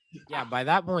 Yeah, by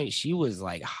that point, she was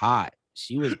like hot.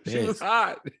 She was pissed. She was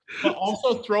hot. But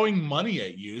also throwing money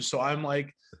at you. So I'm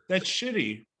like, that's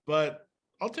shitty, but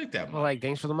I'll take that money. Well, like,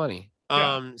 thanks for the money.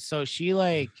 Yeah. So she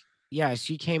like, yeah,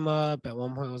 she came up at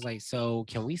one point, was like, so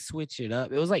can we switch it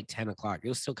up? It was like 10 o'clock. It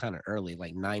was still kind of early,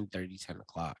 like 9:30, 10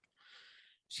 o'clock.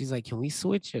 She's like, can we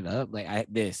switch it up? Like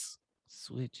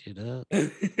switch it up.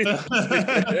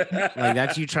 Like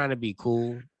that's you trying to be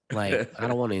cool. Like, I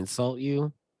don't want to insult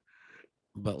you,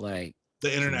 but like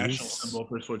The international symbol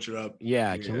for switch it up.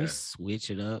 Yeah, can we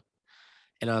switch it up?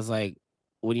 And I was like,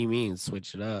 what do you mean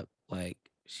switch it up? Like,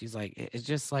 she's like, it's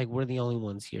just like we're the only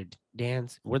ones here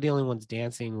dance. We're the only ones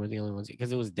dancing. We're the only ones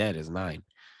because it was dead as 9.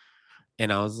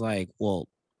 And I was like, well,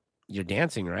 you're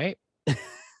dancing, right?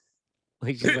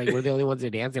 Like she's like, we're the only ones that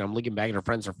are dancing. I'm looking back at her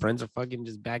friends. Her friends are fucking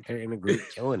just back there in a group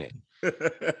killing it.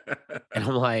 And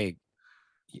I'm like,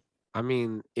 I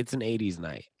mean, it's an 80s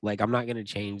night. Like, I'm not gonna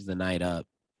change the night up,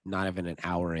 not even an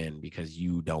hour in, because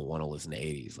you don't want to listen to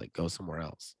 80s. Like, go somewhere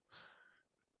else.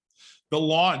 The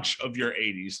launch of your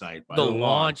 80s night. The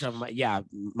launch of my,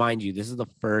 mind you, this is the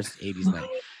first 80s night.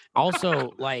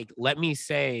 Also, like, let me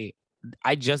say,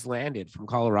 I just landed from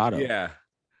Colorado. Yeah.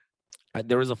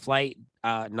 There was a flight,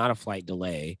 not a flight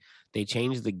delay. They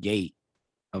changed the gate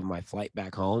of my flight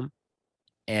back home,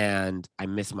 and I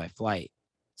missed my flight.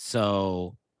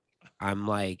 So I'm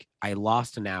like, I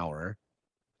lost an hour.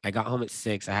 I got home at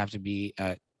 6. I have to be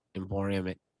at Emporium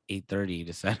at 8:30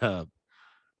 to set up.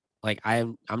 Like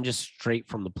I'm just straight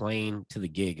from the plane to the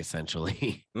gig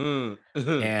essentially.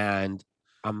 And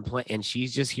I'm playing, and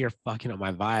she's just here fucking up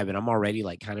my vibe, and I'm already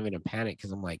like kind of in a panic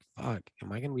because I'm like, fuck,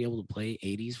 am I gonna be able to play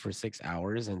 80s for 6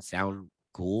 hours and sound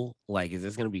cool? Like, is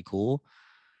this gonna be cool?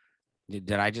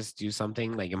 Did I just do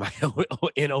something? Like, am I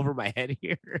in over my head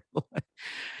here?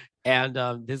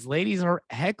 And this lady's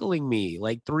heckling me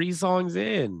like 3 songs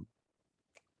in.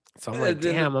 So I'm like,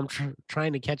 damn, I'm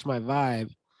trying to catch my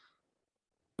vibe.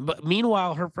 But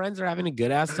meanwhile, her friends are having a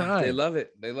good ass time. They love it.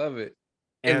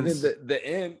 And then the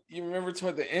end, you remember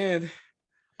toward the end.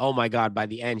 Oh my God, by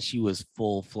the end, she was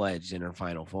full-fledged in her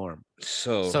final form.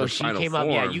 So she came up.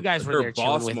 Yeah, you guys were there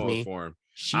chilling with me.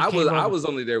 I was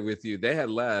only there with you. They had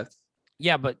left.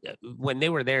 Yeah, but when they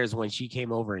were there is when she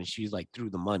came over and she's like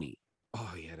threw the money.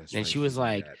 Oh yeah, that's right. And she was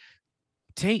like,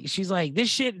 that. She's like, this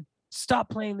shit, stop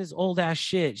playing this old ass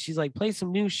shit. She's like, play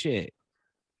some new shit.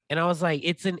 And I was like,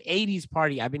 it's an 80s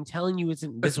party. I've been telling you it's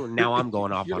this one. Now I'm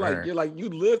going off on her. You're like, you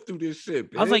lived through this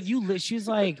shit, bitch. I was like, she's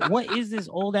like, what is this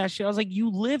old ass shit? I was like, you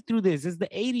lived through this. It's the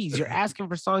 80s. You're asking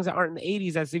for songs that aren't in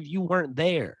the 80s as if you weren't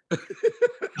there.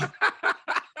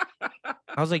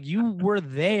 I was like, you were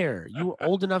there. You were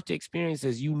old enough to experience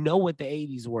this. You know what the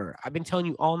 80s were. I've been telling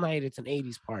you all night it's an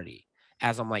 80s party.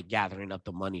 As I'm like gathering up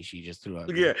the money she just threw at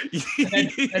me. Yeah.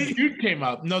 that dude came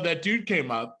up. No, that dude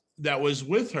came up that was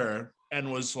with her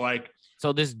and was like,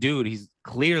 so this dude, he's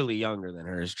clearly younger than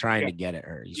her, is trying to get at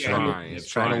her. He's trying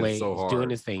to lay, so he's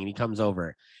doing his thing, and he comes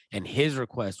over, and his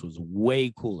request was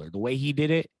way cooler. The way he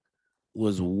did it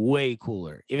was way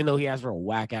cooler, even though he asked for a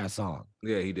whack ass song.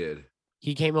 Yeah, he did.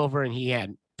 He came over and he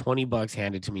had $20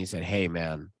 handed to me and said, "Hey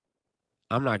man,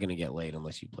 I'm not gonna get laid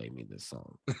unless you play me this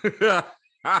song."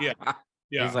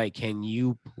 Yeah. He's like, "Can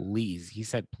you please?" He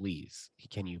said, "Please,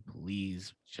 can you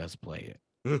please just play it?"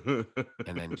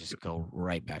 And then just go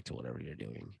right back to whatever you're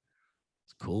doing.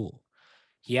 It's cool.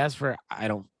 He asked for I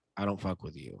don't fuck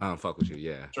with you. I don't fuck with you,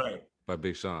 yeah. That's right. By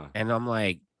Big Sean. And I'm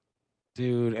like,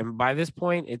 dude, and by this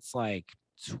point it's like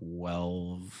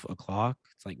 12 o'clock.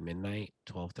 It's like midnight,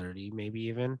 12:30, maybe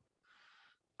even.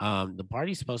 The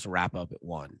party's supposed to wrap up at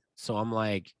 1. So I'm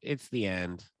like, it's the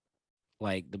end.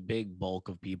 Like the big bulk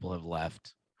of people have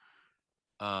left.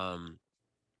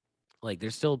 Like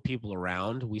there's still people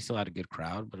around. We still had a good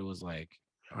crowd, but it was like,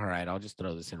 all right, I'll just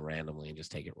throw this in randomly and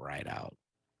just take it right out.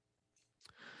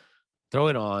 Throw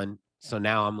it on. So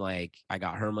now I'm like, I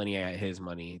got her money, I got his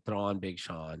money, throw on Big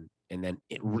Sean. And then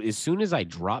as soon as I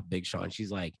drop Big Sean, she's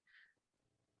like,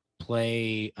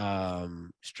 play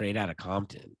Straight Outta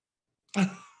Compton.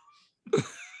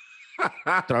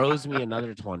 Throws me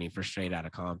another 20 for Straight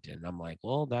Outta Compton. I'm like,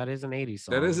 well, that is an 80s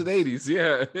song. That is an 80s,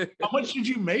 yeah. How much did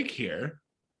you make here?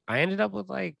 I ended up with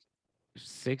like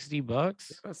 $60.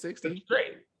 About 60. That's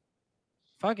great.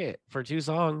 Fuck it. For 2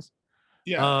 songs.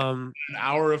 Yeah. An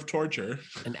hour of torture.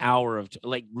 An hour of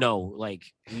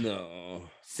no.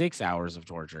 6 hours of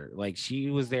torture. Like she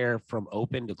was there from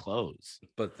open to close.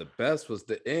 But the best was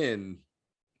the end.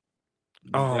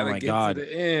 Oh my God. To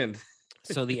the end.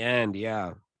 So the end,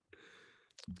 yeah.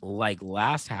 Like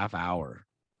last half hour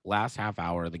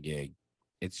of the gig,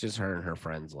 it's just her and her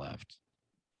friends left.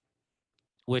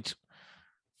 Which,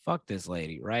 fuck this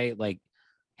lady, right? Like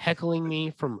heckling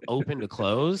me from open to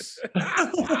close.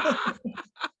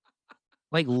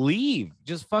 Like leave,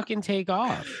 just fucking take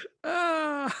off.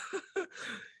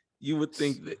 You would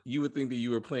think that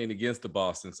you were playing against the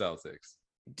Boston Celtics,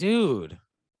 dude.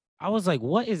 I was like,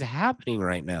 what is happening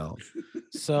right now?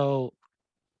 So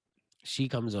she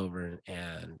comes over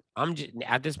and I'm just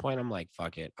at this point, I'm like,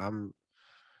 fuck it.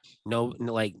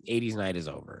 Like 80s night is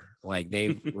over. Like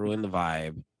they've ruined the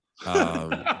vibe.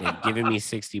 They've given me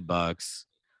 $60.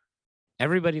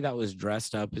 Everybody that was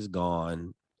dressed up is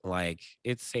gone. Like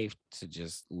it's safe to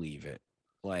just leave it.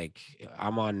 Like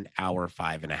I'm on hour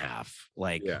 5.5.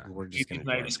 Like Yeah. we're just gonna do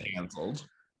night our is thing. canceled.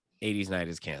 80s night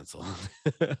is canceled.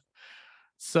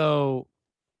 So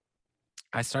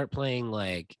I start playing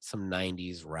like some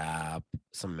 90s rap,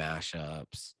 some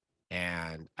mashups,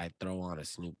 and I throw on a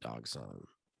Snoop Dogg song.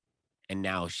 And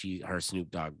now her Snoop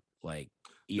Dogg like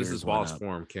This ears is went boss up.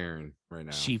 form Karen right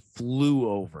now. She flew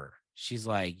over. She's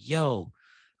like, yo,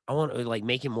 I want to like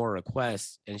making more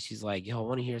requests. And she's like, yo, I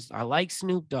want to hear, I like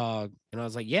Snoop Dogg. And I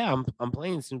was like, yeah, I'm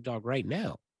playing Snoop Dogg right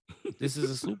now. This is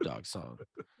a Snoop Dogg song.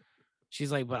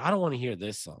 She's like, but I don't want to hear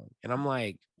this song. And I'm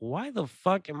like, why the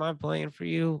fuck am I playing for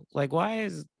you? Like, why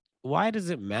does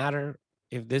it matter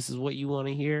if this is what you want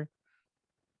to hear?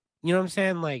 You know what I'm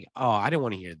saying? Like, oh, I didn't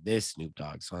want to hear this Snoop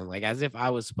Dogg song. Like, as if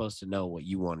I was supposed to know what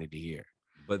you wanted to hear.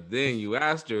 But then you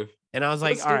asked her, and I was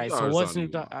like, all Snoop right, so Dogg what song do you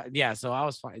Snoop Dogg? want? Yeah, so I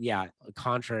was fine. Yeah,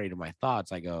 contrary to my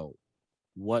thoughts, I go,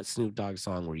 what Snoop Dogg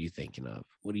song were you thinking of?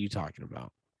 What are you talking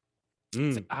about?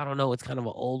 It's like, I don't know. It's kind of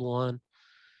an old one.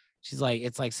 She's like,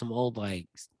 it's like some old like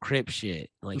Crip shit.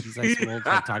 Like he's like some old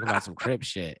like talking about some Crip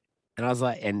shit. And I was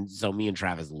like, and so me and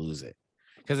Travis lose it.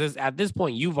 Because at this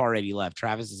point, you've already left.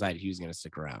 Travis decided he was gonna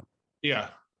stick around. Yeah.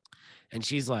 And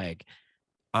she's like,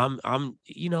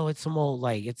 it's some old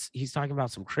like he's talking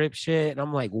about some Crip shit. And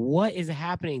I'm like, what is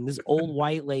happening? This old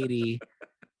white lady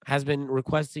has been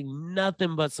requesting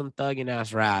nothing but some thugging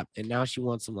ass rap, and now she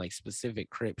wants some like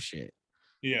specific Crip shit.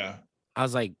 Yeah. I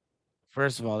was like,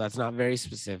 first of all, that's not very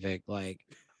specific. Like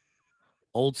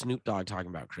old Snoop Dogg talking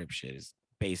about Crip shit is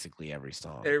basically every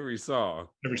song. Every song.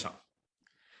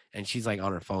 And she's like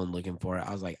on her phone looking for it.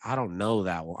 I was like, I don't know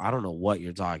that one. I don't know what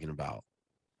you're talking about.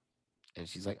 And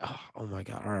she's like, oh my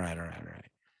God. All right.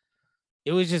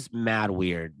 It was just mad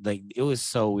weird. Like it was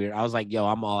so weird. I was like, yo,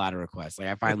 I'm all out of requests. Like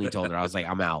I finally told her, I was like,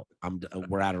 I'm out.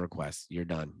 We're out of requests. You're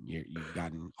done. You've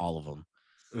gotten all of them.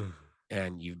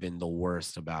 And you've been the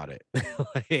worst about it.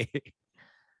 Like,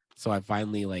 so I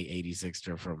finally like 86'd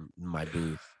her from my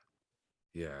booth.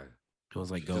 Yeah. It was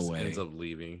like, She go just away. ends up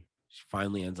leaving. She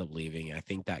finally ends up leaving. I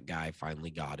think that guy finally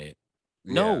got it.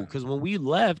 Yeah. No, because when we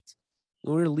left,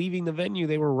 when we were leaving the venue,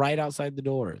 they were right outside the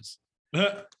doors.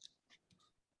 It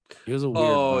was a weird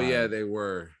vibe. Yeah, they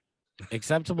were.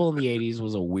 Acceptable in the 80s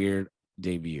was a weird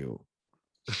debut.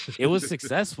 It was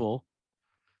successful.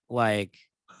 Like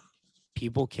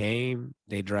people came,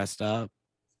 they dressed up.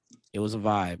 It was a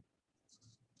vibe.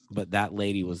 But that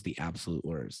lady was the absolute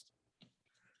worst.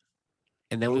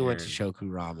 And then we went to Shoku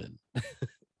Ramen.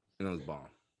 And it was bomb.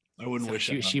 I wouldn't wish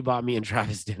she bought me and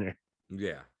Travis dinner.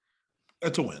 Yeah.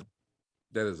 That's a win.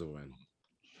 That is a win.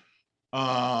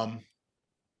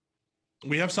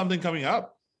 We have something coming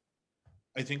up.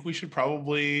 I think we should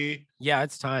probably. Yeah,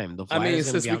 it's time. The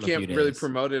since we can't really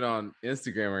promote it on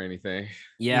Instagram or anything.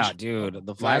 Yeah, dude.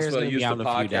 The flyers might as well use the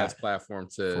podcast platform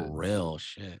to for real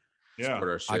shit. Yeah.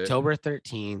 October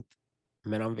 13th,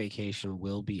 Men on Vacation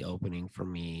will be opening for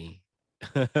me.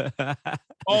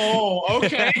 Oh,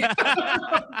 okay.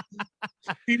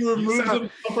 He removed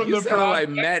them from the sound like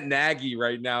Matt Nagy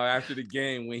right now after the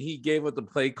game when he gave up the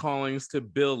play callings to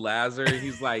Bill Lazar.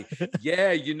 He's like,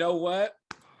 yeah, you know what?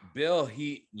 Bill,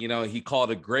 he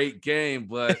called a great game,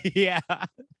 but yeah,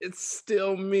 it's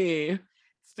still me.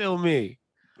 Still me.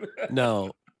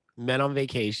 No, Men on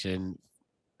Vacation.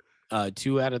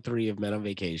 2 out of 3 of Men on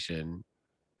Vacation.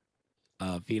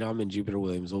 Phenom and Jupiter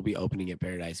Williams will be opening at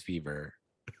Paradise Fever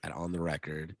at On the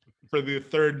Record. For the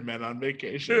third Men on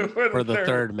Vacation. For the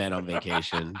third Men on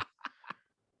Vacation.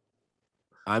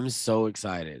 I'm so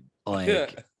excited.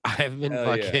 Like, I've been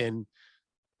fucking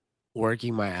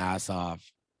working my ass off.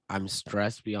 I'm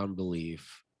stressed beyond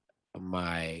belief.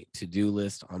 My to-do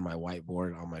list on my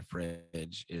whiteboard on my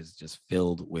fridge is just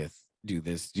filled with do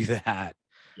this, do that.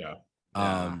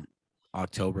 Yeah.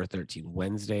 October 13th,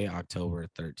 Wednesday, October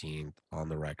 13th, On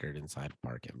the Record inside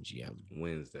Park MGM.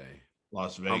 Wednesday.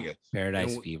 Las Vegas.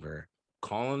 Paradise Fever.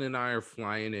 Colin and I are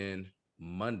flying in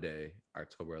Monday,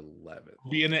 October 11th.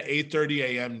 Being at 8:30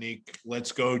 a.m., Nick.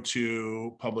 Let's go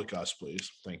to Publicus, please.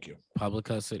 Thank you.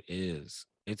 Publicus it is.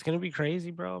 It's gonna be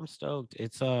crazy, bro. I'm stoked.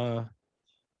 It's what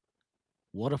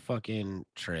a fucking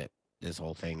trip this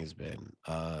whole thing has been.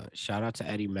 Shout out to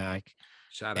Eddie Mack.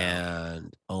 Shout out.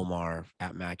 And Omar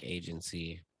at Mac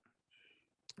Agency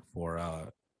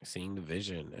for seeing the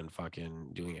vision and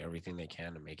fucking doing everything they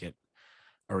can to make it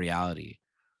a reality.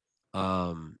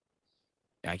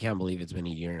 I can't believe it's been a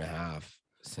year and a half.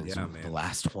 since Yeah, the man.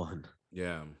 last one.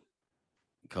 Yeah.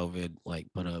 COVID like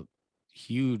put a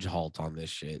huge halt on this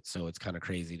shit. So it's kind of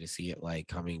crazy to see it like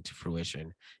coming to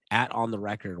fruition at On the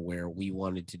Record, where we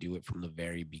wanted to do it from the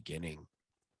very beginning.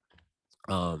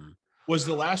 Was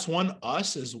the last one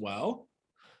us as well?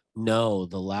 No,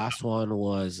 the last one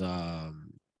was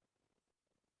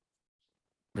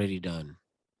Pretty Done.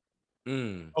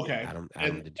 Okay. Adam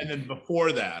And the then DJ.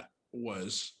 before that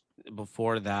was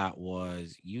Before that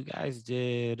was you guys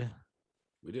did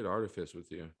We did Artifice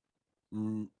with you.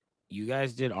 you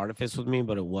guys did Artifice with me,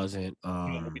 but it wasn't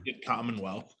we did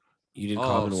Commonwealth. you did Oh,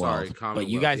 Commonwealth. sorry, But you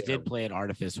Commonwealth, guys yeah. did play at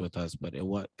Artifice with us, but it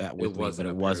was with me, but wasn't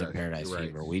it a wasn't Paradise, Paradise you're right.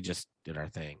 Fever. We just did our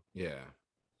thing. Yeah.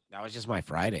 That was just my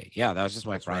Friday. Yeah, that was just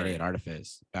my That's Friday right. at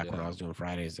Artifice back when I Yeah. was doing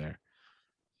Fridays there.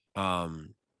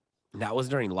 That was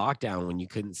during lockdown when you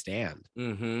couldn't stand.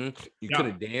 You Yeah.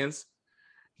 couldn't dance.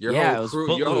 Yeah, it Your was whole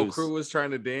Footloose. crew was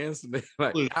trying to dance, and they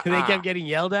like They kept getting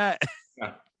yelled at.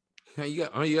 you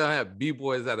gotta have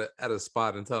b-boys at a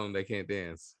spot and tell them they can't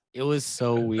dance. It was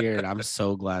so weird. I'm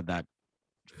so glad that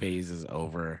phase is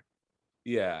over.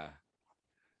 Yeah.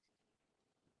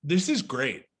 This is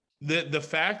great. The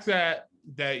fact that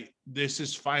this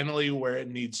is finally where it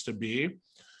needs to be.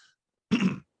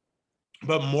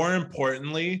 But more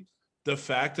importantly, the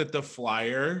fact that the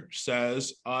flyer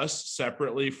says us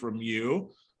separately from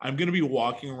you. I'm going to be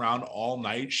walking around all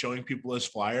night showing people this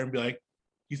flyer and be like,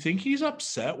 you think he's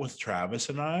upset with Travis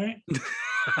and I?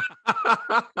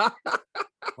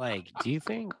 Like, do you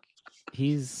think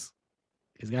he's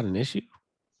got an issue?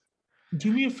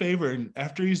 Do me a favor, and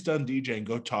after he's done DJing,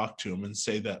 go talk to him and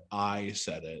say that I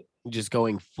said it. Just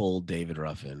going full David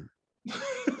Ruffin.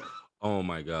 Oh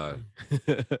my God.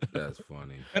 That's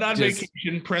funny. And on Just-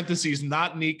 vacation, parentheses,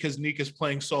 not Neek, because Neek is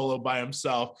playing solo by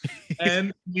himself,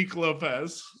 and Neek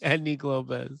Lopez. And Nick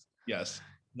Lopez. Yes.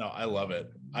 No, I love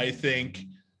it. I think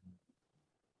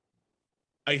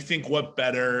what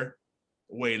better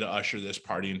way to usher this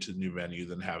party into the new venue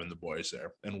than having the boys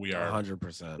there. And we are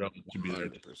 100%. thrilled to be there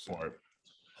to 100%. support.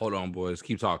 Hold on, boys.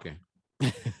 Keep talking.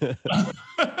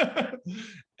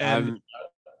 And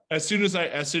as soon as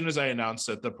I announced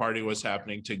that the party was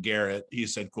happening to Garrett, he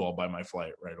said, cool, I'll buy my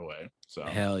flight right away. So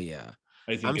Hell yeah.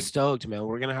 I think I'm stoked, man.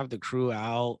 We're gonna have the crew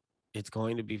out. It's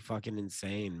going to be fucking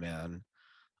insane, man.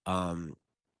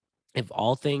 If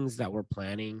all things that we're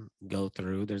planning go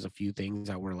through, there's a few things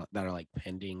that are like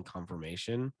pending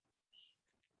confirmation.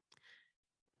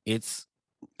 It's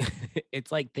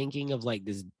it's like thinking of like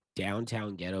this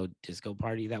downtown ghetto disco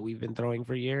party that we've been throwing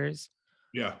for years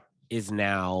yeah. is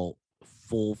now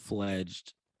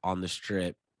full-fledged on the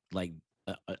strip, like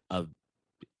a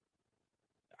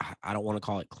I don't want to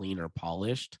call it clean or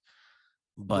polished,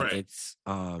 but Right.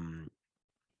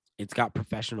 it's got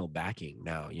professional backing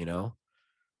now, you know?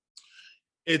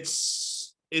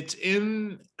 It's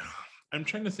in I'm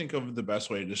trying to think of the best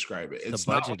way to describe it. It's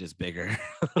The budget is bigger.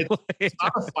 it's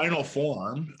not a final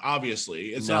form, obviously.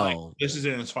 It's not like No. this is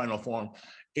in its final form.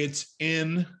 It's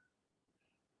in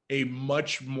a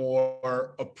much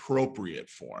more appropriate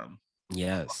form.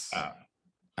 Yes.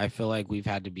 I feel like we've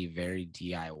had to be very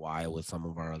DIY with some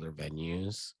of our other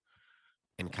venues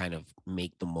and kind of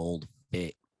make the mold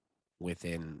fit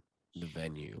within the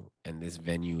venue. And this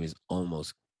venue is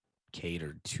almost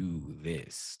catered to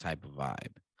this type of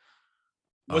vibe.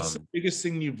 What's the biggest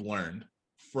thing you've learned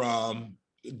from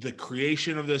the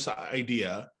creation of this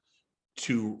idea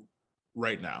to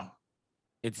right now?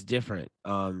 It's different.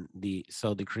 The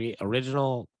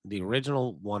original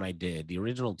one I did, the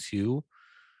original two.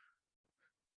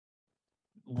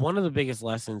 One of the biggest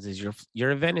lessons is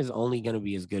your event is only going to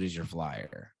be as good as your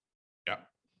flyer. Yeah.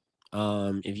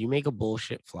 If you make a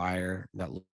bullshit flyer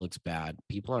that looks bad,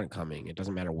 people aren't coming. It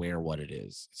doesn't matter where or what it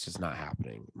is. It's just not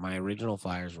happening. My original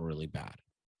flyers were really bad.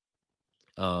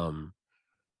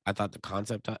 I thought the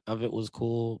concept of it was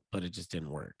cool, but it just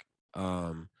didn't work.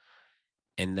 And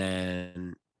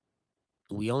then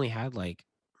we only had like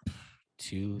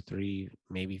 2, 3,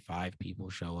 maybe 5 people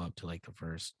show up to like the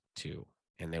first 2.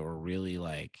 And they were really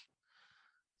like,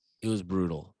 it was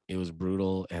brutal. It was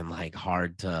brutal and like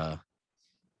it's a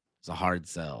hard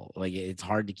sell. Like it's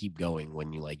hard to keep going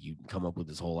when you come up with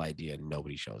this whole idea and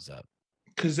nobody shows up.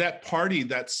 Because that party,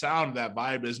 that sound, that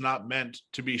vibe is not meant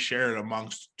to be shared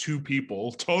amongst 2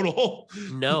 people total.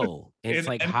 No, it's And-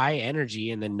 like high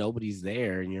energy and then nobody's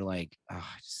there. And you're like, oh,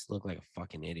 I just look like a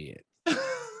fucking idiot.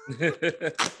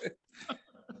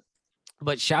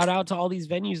 But shout out to all these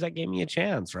venues that gave me a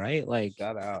chance, right? Like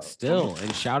Shout out. still,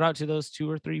 and shout out to those 2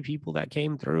 or 3 people that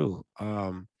came through.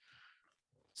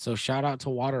 So shout out to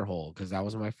Waterhole because that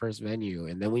was my first venue.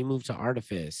 And then we moved to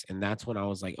Artifice. And that's when I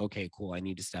was like, okay, cool. I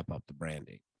need to step up the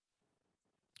branding.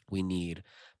 We need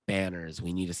banners.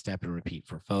 We need a step and repeat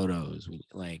for photos. We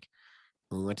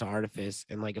went to Artifice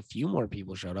and like a few more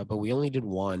people showed up, but we only did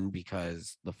one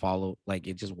because the follow, like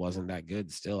it just wasn't that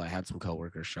good. Still, I had some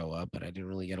coworkers show up, but I didn't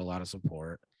really get a lot of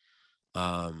support.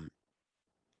 Um,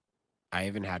 I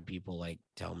even had people like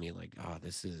tell me like, "Oh,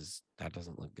 that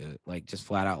doesn't look good." Like just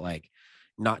flat out like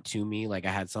not to me. Like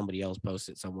I had somebody else post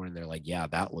it somewhere and they're like, "Yeah,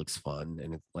 that looks fun."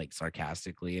 And it's like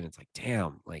sarcastically and it's like,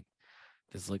 "Damn, like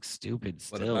this looks stupid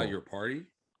What about still." your party?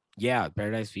 Yeah,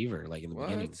 Paradise Fever like in the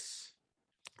beginning. What?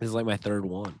 This is like my third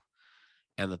one.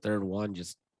 And the third one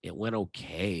just it went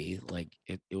okay. Like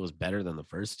it was better than the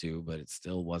first two, but it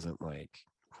still wasn't like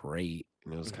great.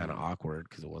 And it was kind of Mhm. awkward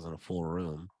because it wasn't a full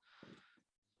room.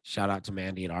 Shout out to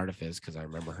Mandy at Artifice because I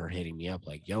remember her hitting me up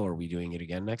like, "Yo, are we doing it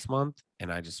again next month?"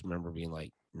 And I just remember being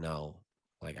like, "No,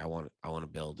 like I want to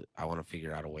build. I want to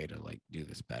figure out a way to like do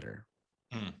this better."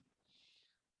 Mm.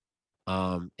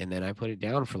 And then I put it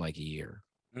down for like a year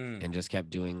Mm. and just kept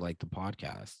doing like the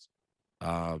podcast,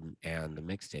 and the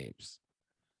mixtapes.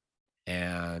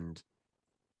 And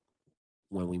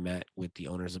when we met with the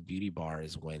owners of Beauty Bar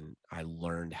is when I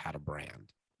learned how to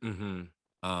brand. Mhm.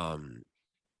 Um,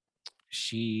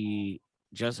 she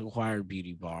just acquired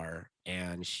Beauty Bar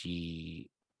and she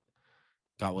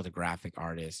got with a graphic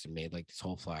artist and made like this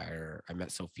whole flyer. I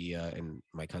met Sophia and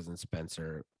my cousin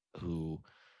Spencer, who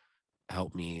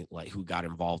helped me like who got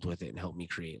involved with it and helped me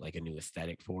create like a new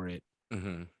aesthetic for it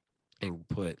Mhm. and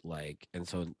put like and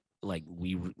so like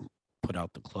put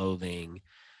out the clothing,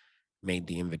 made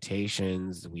the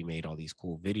invitations, we made all these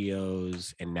cool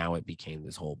videos, and now it became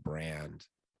this whole brand.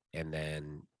 And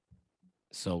then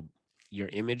so your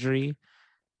imagery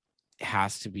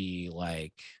has to be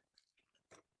like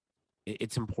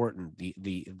it's important.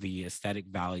 The aesthetic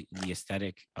value, the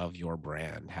aesthetic of your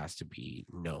brand has to be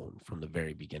known from the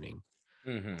very beginning.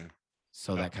 Mhm.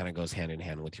 So that kind of goes hand in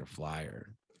hand with your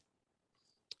flyer.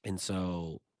 And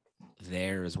so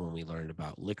there is when we learned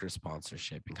about liquor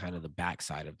sponsorship and kind of the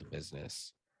backside of the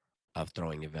business of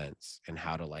throwing events and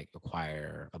how to like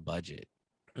acquire a budget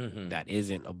Mhm. that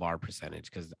isn't a bar percentage.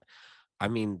 Because I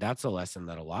mean, that's a lesson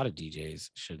that a lot of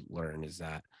DJs should learn is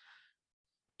that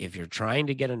if you're trying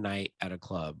to get a night at a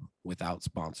club without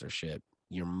sponsorship,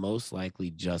 you're most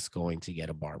likely just going to get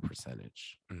a bar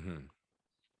percentage. Mhm.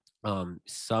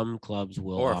 Some clubs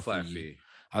will Or a offer flat you. fee.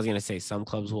 I was gonna say some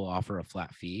clubs will offer a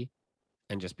flat fee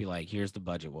and just be like, "Here's the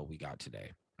budget. What we got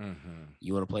today. Mhm.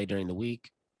 You want to play during the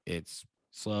week? It's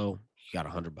slow. You got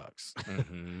 $100."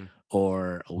 Mhm.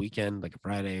 Or a weekend like a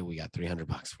Friday, we got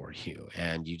 $300 for you,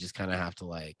 and you just kind of have to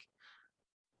like,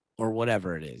 or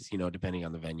whatever it is, depending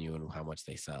on the venue and how much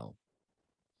they sell.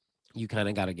 You kind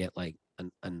of got to get like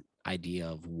an idea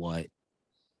of what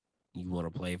you want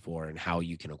to play for and how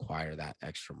you can acquire that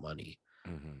extra money.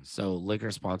 Mhm. So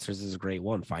liquor sponsors is a great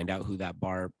one. Find out who that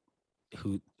bar,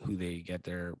 who they get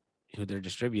who their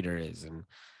distributor is, and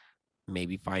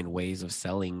maybe find ways of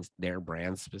selling their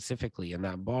brand specifically in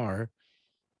that bar,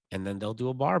 and then they'll do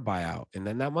a bar buyout, and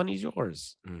then that money's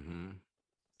yours. Mhm.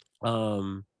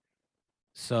 Um,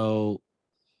 so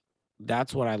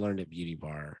that's what I learned at Beauty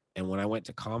Bar. And when I went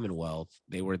to Commonwealth,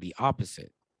 they were the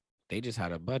opposite. They just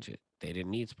had a budget. They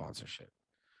didn't need sponsorship.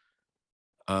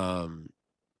 Um,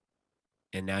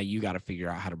 and now you got to figure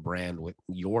out how to brand with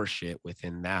your shit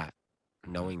within that,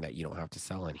 knowing that you don't have to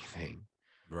sell anything.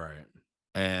 Right.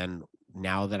 And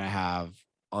now that I have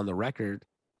on the record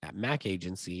at Mac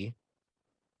Agency,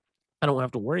 I don't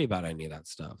have to worry about any of that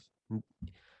stuff.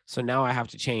 So now I have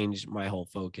to change my whole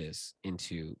focus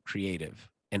into creative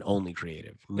and only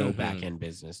creative. No back end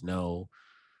business, no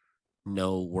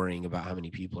worrying about how many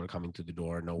people are coming through the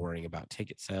door, no worrying about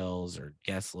ticket sales or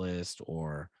guest list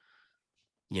or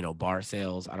bar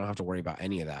sales. I don't have to worry about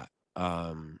any of that.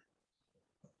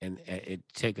 And it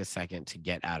took a second to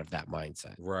get out of that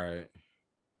mindset. Right.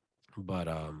 But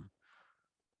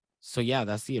so yeah,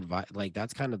 that's the advice. Like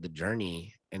that's kind of the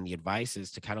journey, and the advice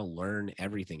is to kind of learn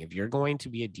everything. If you're going to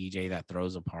be a DJ that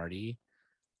throws a party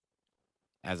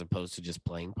as opposed to just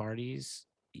playing parties,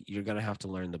 you're gonna have to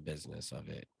learn the business of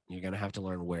it. You're gonna have to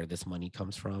learn where this money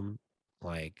comes from.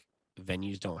 Like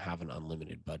venues don't have an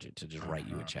unlimited budget to just write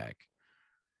you a check.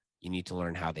 You need to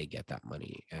learn how they get that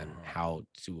money and how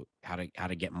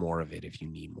to get more of it if you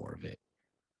need more of it.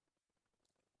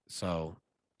 So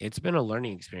it's been a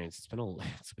learning experience.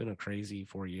 It's been a crazy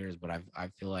 4 years, but I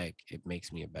feel like it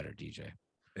makes me a better DJ.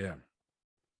 Yeah.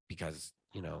 Because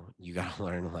you gotta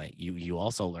learn like you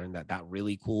also learn that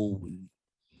really cool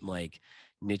like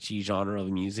niche genre of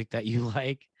music that you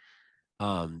like.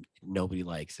 nobody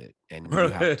likes it, and you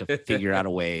have to figure out a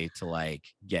way to like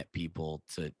get people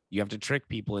to. You have to trick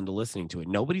people into listening to it.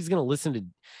 Nobody's gonna listen to.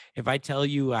 If I tell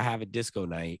you I have a disco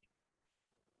night,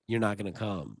 you're not gonna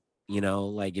come. You know,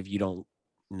 like if you don't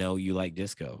know you like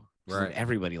disco, Right.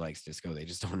 Everybody likes disco, they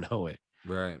just don't know it.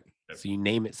 Right. So you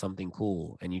name it something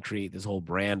cool, and you create this whole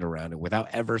brand around it without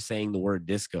ever saying the word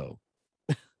disco.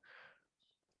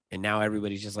 And now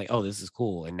everybody's just like, oh, this is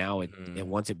cool. And now it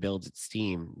once it builds its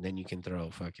steam, then you can throw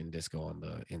fucking disco on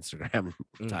the Instagram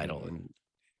title. And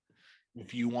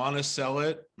if you want to sell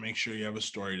it, make sure you have a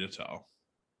story to tell.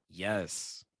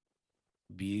 Yes.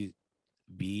 Be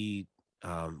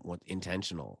what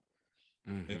intentional.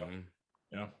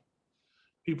 Yeah.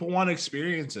 People want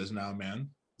experiences now, man.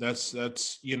 That's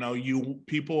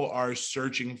people are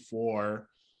searching for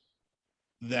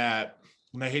that.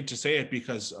 And I hate to say it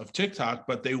because of TikTok,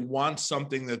 but they want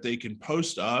something that they can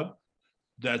post up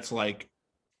that's like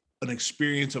an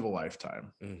experience of a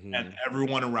lifetime. And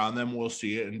everyone around them will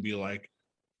see it and be like,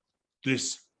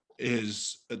 this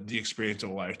is the experience of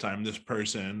a lifetime. This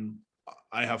person,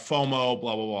 I have FOMO,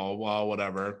 blah, blah, blah, blah,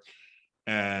 whatever.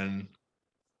 And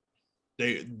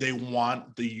they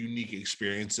want the unique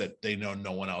experience that they know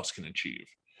no one else can achieve.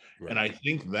 Right. And I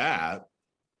think that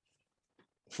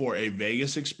for a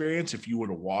Vegas experience, if you would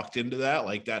have walked into that,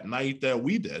 like that night that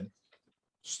we did,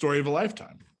 story of a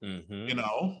lifetime,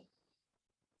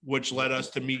 which led us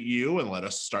to meet you and let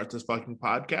us start this fucking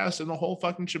podcast and the whole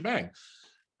fucking shebang.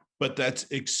 But that's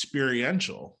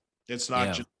experiential. It's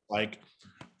not just like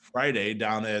Friday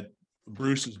down at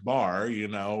Bruce's bar,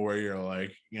 where you're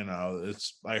like,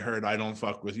 I heard I Don't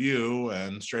Fuck With You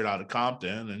and Straight Outta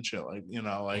Compton and shit,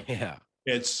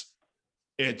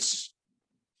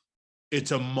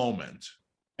 it's a moment,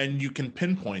 and you can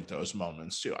pinpoint those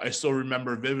moments too. I still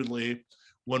remember vividly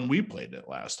when we played it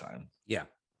last time. Yeah.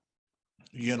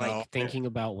 Like thinking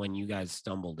about when you guys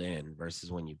stumbled in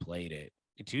versus when you played it.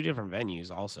 Two different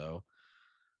venues also.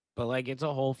 But like it's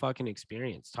a whole fucking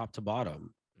experience, top to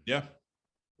bottom. Yeah.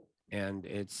 And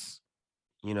it's,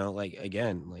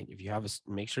 again, like if you have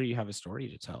make sure you have a story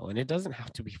to tell, and it doesn't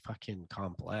have to be fucking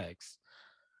complex.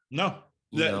 No.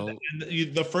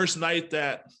 The first night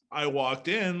that I walked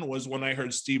in was when I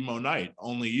heard Steve Mo Night,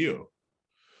 Only You.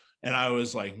 And I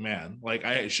was like, man, like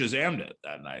I Shazammed it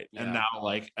that night. Yeah. And now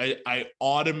like I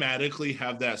automatically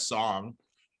have that song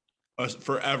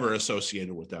forever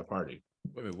associated with that party.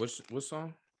 Wait a minute, what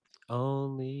song?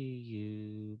 Only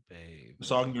You, babe. The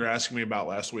song you're asking me about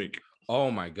last week.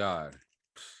 Oh my God.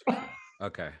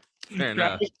 Okay.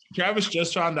 Travis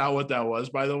just found out what that was,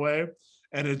 by the way.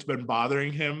 And it's been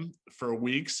bothering him for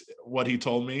weeks. What he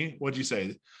told me. What'd you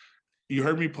say? You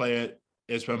heard me play it.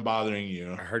 It's been bothering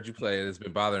you. I heard you play it. It's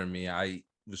been bothering me. I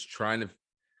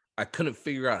couldn't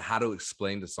figure out how to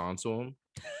explain the song to him.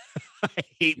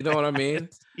 You know what I mean?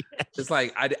 Yes. It's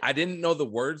like I didn't know the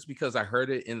words because I heard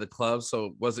it in the club, so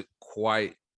it wasn't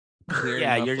quite clear.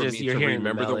 Yeah, enough for me to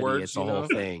remember the words. It's the whole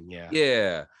thing. Yeah.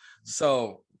 Yeah.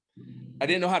 So I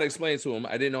didn't know how to explain it to him.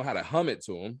 I didn't know how to hum it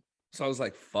to him. So I was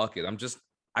like, fuck it.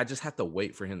 I just have to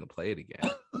wait for him to play it again.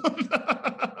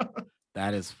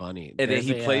 That is funny. And then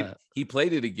he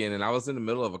played it again, and I was in the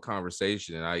middle of a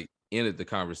conversation, and I ended the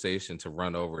conversation to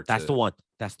run over. That's the one.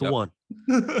 That's the one.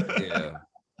 Yeah.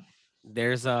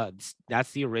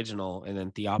 That's the original, and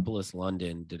then Theopolis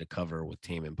London did a cover with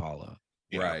Tame Impala.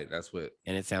 Right. That's what.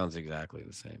 And it sounds exactly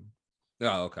the same.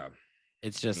 Oh, okay.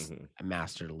 It's just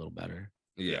mastered a little better.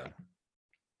 Yeah.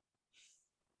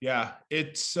 Yeah,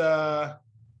 it's the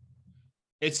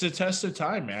test of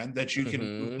time, man, that you can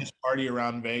do this party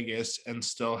around Vegas and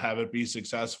still have it be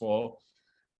successful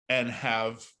and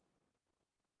have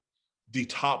the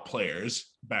top players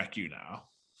back you now.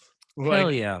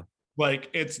 Hell yeah. Like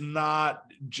it's not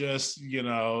just,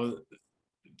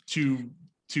 two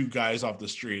guys off the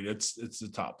street. It's the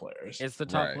top players. It's the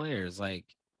top players. Like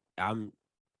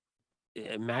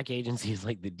Mac Agency is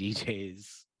like the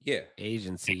DJ's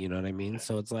agency, you know what I mean?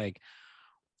 So it's like,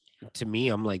 to me,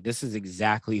 I'm like, this is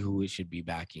exactly who it should be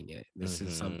backing it. This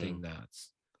is something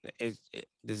this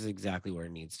is exactly where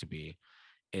it needs to be.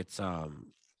 It's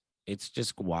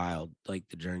just wild. Like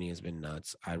the journey has been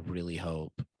nuts. I really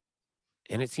hope.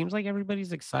 And it seems like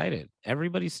everybody's excited.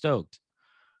 Everybody's stoked.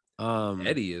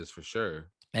 Eddie is for sure.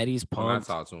 Eddie's pumped. When I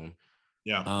talked to him.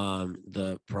 Yeah.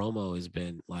 The promo has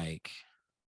been like,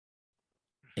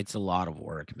 it's a lot of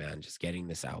work, man, just getting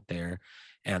this out there.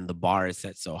 And the bar is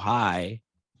set so high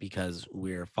because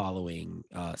we're following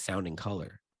Sound and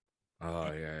Color.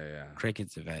 Oh, yeah.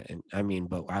 Cricket's event. And I mean,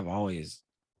 but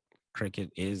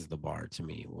Cricket is the bar to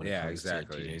me when it comes to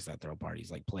DJs that throw parties.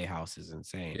 Like Playhouse is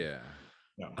insane. Yeah.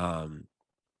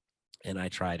 And I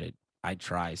try to I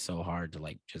try so hard to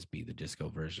like just be the disco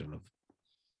version of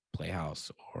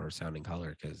Playhouse or Sound and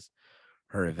Color because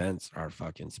her events are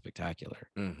fucking spectacular.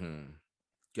 Mm-hmm.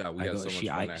 God, we I had go, so much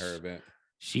fun at her event.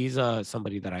 She's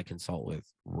somebody that I consult with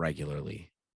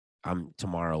regularly.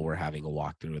 Tomorrow we're having a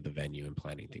walkthrough of the venue and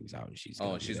planning things out, and she's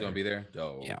gonna be there.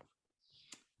 Oh, yeah.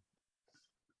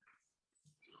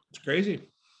 It's crazy.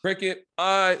 Cricket,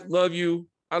 I love you.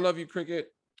 I love you, Cricket.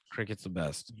 Cricket's the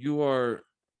best. You are,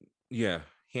 yeah,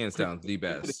 hands down the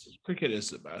best. Cricket is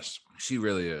the best. She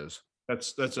really is.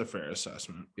 That's a fair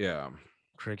assessment. Yeah.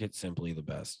 Cricket's simply the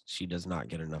best. She does not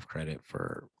get enough credit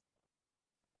for.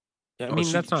 I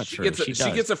mean, that's not true. She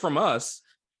gets it from us.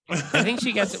 I think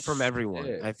she gets it from everyone.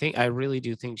 Yeah. I really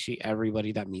do think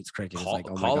everybody that meets Cricket is like,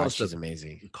 oh my god, she's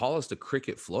amazing. Call us the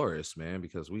Cricket florist, man,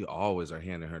 because we always are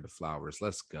handing her the flowers.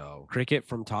 Let's go. Cricket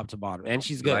from top to bottom, and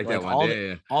she's good. Like that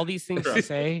one. All these things to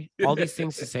say,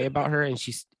 about her, and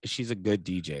she's a good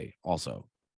DJ also.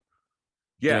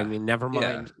 Yeah, I mean, never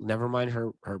mind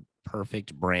her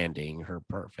perfect branding, her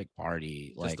perfect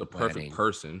party, just like a perfect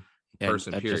person,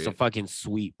 period. Just a fucking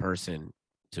sweet person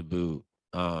to boot.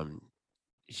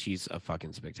 She's a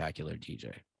fucking spectacular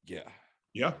DJ.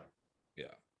 Yeah.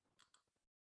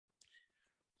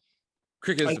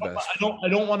 Cricket is the best. I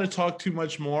don't want to talk too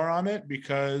much more on it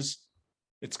because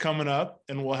it's coming up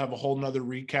and we'll have a whole nother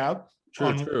recap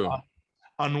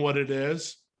on what it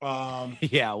is.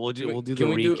 Yeah, we'll do the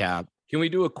recap. Can we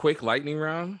do a quick lightning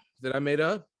round that I made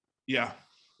up? Yeah.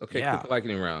 Okay, quick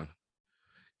lightning round.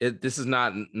 This is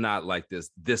not like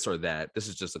this or that. This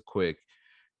is just a quick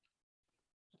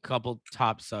couple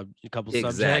exactly.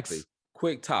 subjects.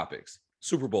 Quick topics.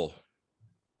 Super Bowl.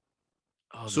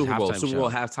 Oh, Super Bowl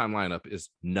halftime lineup is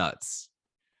nuts.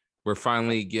 We're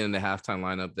finally getting the halftime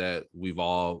lineup that we've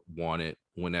all wanted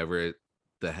whenever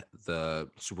the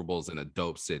Super Bowl is in a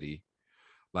dope city.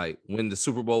 Like when the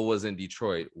Super Bowl was in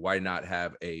Detroit, why not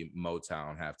have a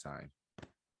Motown halftime?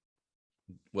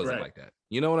 Wasn't like that.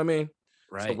 You know what I mean?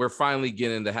 Right. So we're finally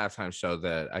getting the halftime show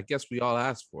that I guess we all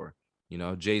asked for. You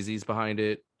know, Jay-Z's behind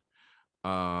it.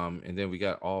 And then we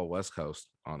got all West Coast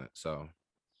on it. So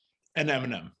and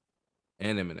Eminem.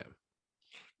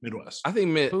 Midwest. I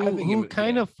think who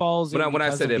kind of falls in when I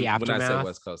said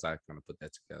West Coast, I kind of put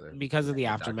that together. Because of the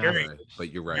aftermath.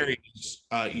 But you're right.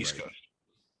 East Coast.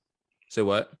 Say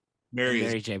what?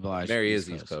 Mary J. Blige. Mary is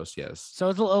East Coast, yes. So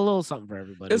it's a little something for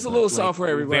everybody. It's a little something for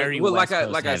everybody. Well, like I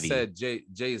heavy. said,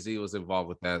 Jay-Z was involved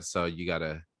with that, so you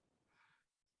gotta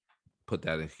put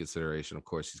that in consideration. Of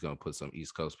course, he's gonna put some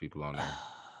East Coast people on there.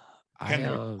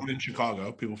 Kendrick born in Chicago.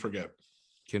 People forget.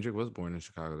 Kendrick was born in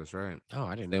Chicago. That's right. Oh,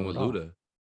 I didn't know. Then with Luda.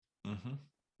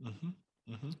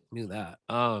 Knew that.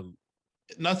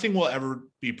 Nothing will ever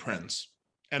be Prince,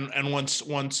 and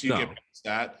once you get past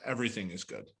that, everything is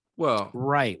good. Well,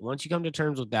 right. Once you come to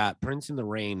terms with that, Prince in the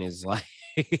Rain is like.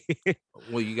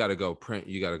 Well, you got to go Prince.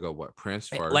 You got to go what Prince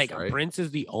first, like right? Prince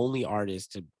is the only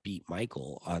artist to beat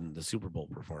Michael on the Super Bowl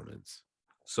performance.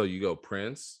 So you go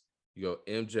Prince, you go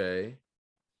MJ,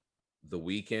 The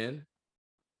Weeknd,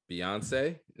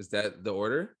 Beyonce. Is that the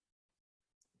order?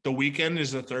 The Weeknd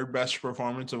is the third best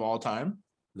performance of all time.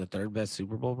 The third best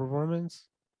Super Bowl performance.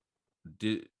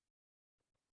 Did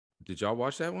y'all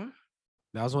watch that one?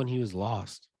 That was when he was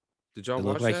lost. Did y'all it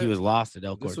watch looked like that? He was lost at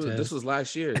El Cortez. This was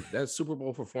last year. That Super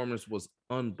Bowl performance was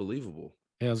unbelievable.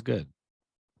 Yeah, it was good.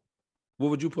 What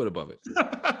would you put above it?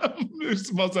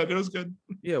 It was good.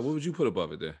 Yeah, what would you put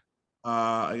above it then?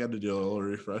 I got to do a little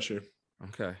refresher.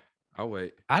 Okay, I'll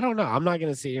wait. I don't know. I'm not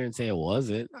gonna sit here and say it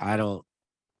wasn't. I don't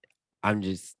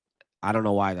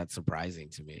know why that's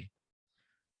surprising to me.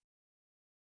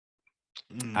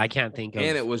 I can't think of.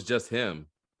 And it was just him.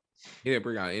 He didn't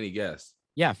bring out any guests.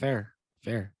 Yeah, fair.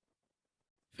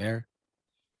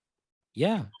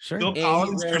 Yeah, sure. Bill And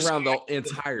Collins he ran around the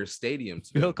entire stadium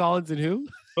too. Bill Collins and who?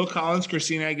 Bill Collins,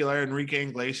 Christina Aguilera, Enrique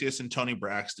Iglesias, and Tony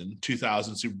Braxton.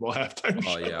 2000 Super Bowl halftime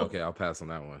show. Oh yeah, okay. I'll pass on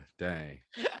that one. Dang.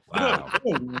 Wow.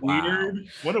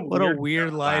 What a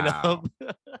weird lineup.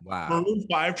 Wow. Maroon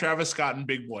 5, Travis Scott, and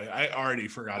Big Boy. I already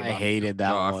forgot about I hated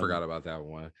that one. I forgot about that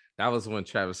one. That was when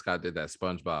Travis Scott did that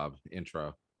SpongeBob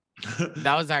intro.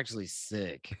 That was actually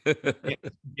sick.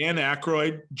 Dan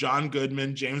Aykroyd, John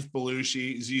Goodman, James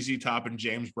Belushi, ZZ Top, and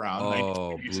James Brown.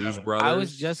 Oh, Blues Brothers. I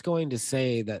was just going to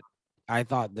say that I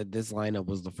thought that this lineup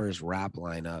was the first rap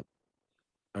lineup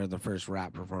or the first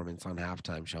rap performance on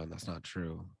halftime show, and that's not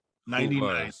true.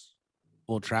 99.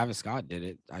 Well, Travis Scott did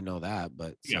it. I know that,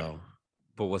 but so.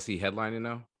 But was he headlining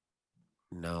though?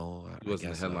 No, he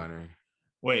wasn't the headliner.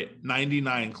 Wait,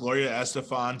 99. Gloria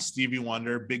Estefan, Stevie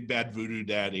Wonder, Big Bad Voodoo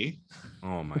Daddy.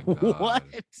 Oh my god! What?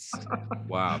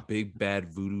 Wow, Big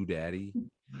Bad Voodoo Daddy.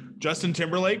 Justin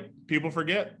Timberlake. People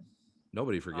forget.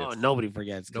 Nobody forgets. Oh, nobody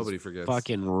forgets. 'cause Nobody forgets.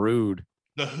 Fucking rude.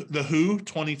 The Who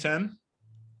 2010.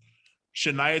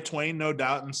 Shania Twain, No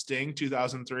Doubt, and Sting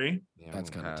 2003. Yeah, That's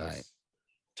I'm kind of gonna tight. pass.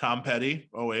 Tom Petty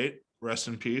 08. Rest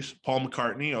in peace. Paul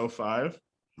McCartney 05.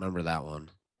 Remember that one?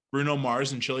 Bruno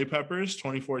Mars and Chili Peppers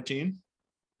 2014.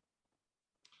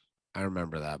 I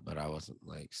remember that, but I wasn't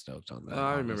like stoked on that.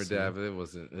 I remember obviously. that, but it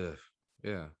wasn't.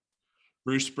 Yeah.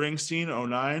 Bruce Springsteen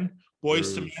 09.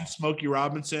 Boyz II Bruce. Men, Smokey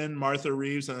Robinson, Martha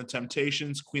Reeves and the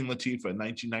Temptations, Queen Latifah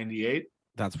 1998.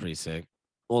 That's pretty sick.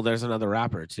 Well, there's another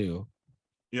rapper too.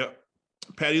 Yep.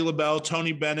 Patti LaBelle,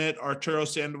 Tony Bennett, Arturo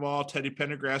Sandoval, Teddy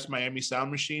Pendergrass, Miami Sound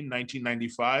Machine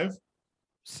 1995.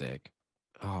 Sick.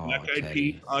 Oh, Black Eyed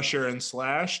Teddy. Peas, Usher and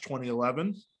Slash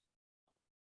 2011.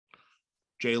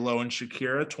 J Lo and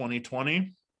Shakira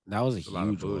 2020. That was a It's a lot of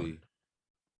huge one. booty.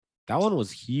 That one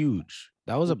was huge.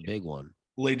 That was a big one.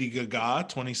 Lady Gaga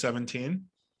 2017.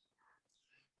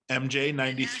 MJ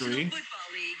 93.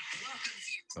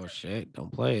 Oh shit!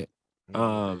 Don't play it.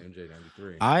 MJ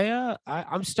 93.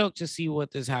 I'm stoked to see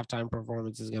what this halftime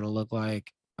performance is gonna look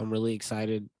like. I'm really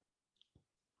excited.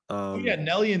 Oh yeah,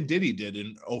 Nelly and Diddy did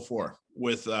in 04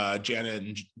 with Janet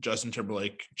and Justin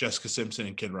Timberlake, Jessica Simpson,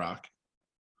 and Kid Rock.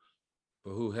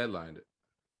 But who headlined it?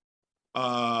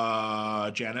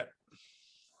 Janet.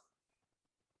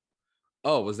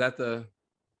 Oh, was that the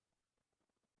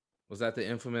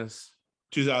infamous?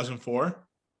 2004.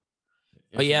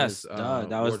 Oh, yes, infamous, duh,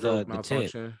 that was wardrobe the tit.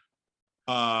 malfunction?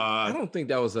 I Uh, don't think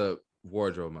that was a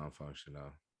wardrobe malfunction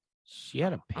though. She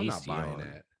had a I'm not pasty buying on.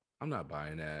 that. I'm not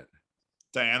buying that.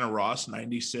 Diana Ross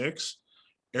 96.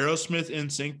 Aerosmith,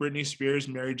 NSYNC, Britney Spears,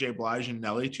 Mary J. Blige, and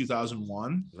Nelly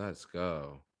 2001. Let's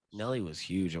go. Nelly was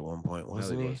huge at one point,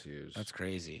 wasn't Nelly he? was huge. That's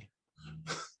crazy.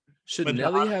 Should But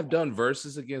Nelly have done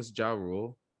verses against Ja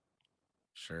Rule?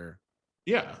 Sure.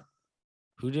 Yeah.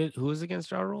 Who was against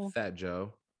Ja Rule? Fat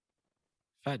Joe.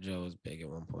 Fat Joe was big at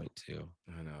one point too.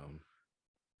 I know.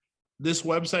 This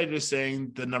website is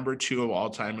saying the number 2 of all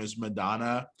time is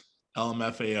Madonna,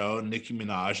 LMFAO, Nicki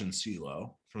Minaj, and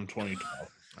CeeLo from 2012.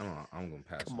 I'm gonna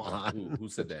pass. Come on on. that. Who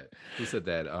said that? Who said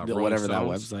that? Whatever that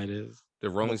Rolling Stones? website is. The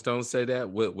Rolling Stones say that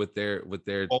with their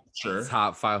Sure.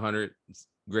 top 500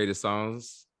 greatest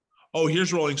songs. Oh,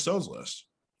 here's Rolling Stones list.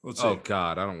 Let's see. Oh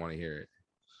God, I don't want to hear it.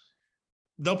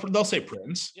 They'll say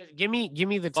Prince. Give me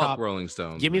the Fuck top. Rolling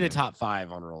Stones. Give me the man. top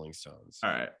 5 on Rolling Stones. All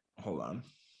right, hold on.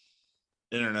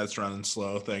 Internet's running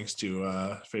slow thanks to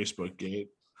Facebook Gate.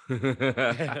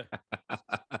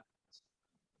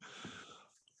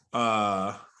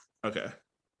 Okay.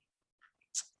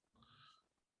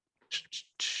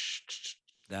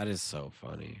 That is so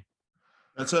funny.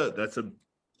 That's a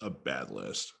bad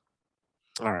list.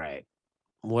 All right.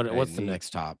 What's the neat. next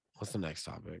top? What's the next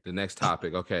topic? The next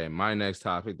topic. Okay, my next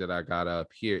topic that I got up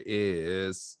here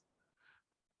is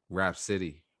Rap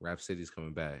City. Rap City's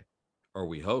coming back, or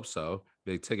we hope so.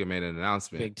 Big Ticket made an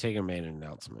announcement. Big Tigger made an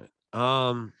announcement.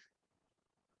 I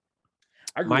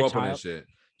grew my up on child- this shit.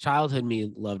 Childhood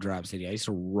me loved Rap City. I used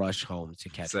to rush home to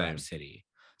catch Same. Rap City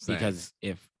Same.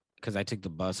 because I took the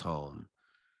bus home,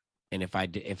 and if I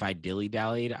dilly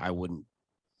dallied, I wouldn't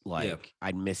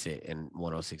I'd miss it, and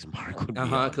 106 and Park would be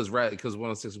on. because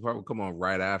 106 Park will come on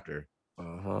right after.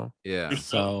 Yeah,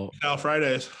 So Now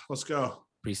Fridays, let's go.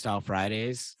 Freestyle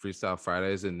Fridays. Freestyle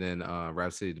Fridays, and then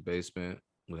Rap City the Basement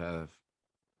will have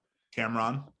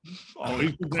Cameron.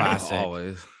 Always Classic.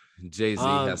 always. Jay-Z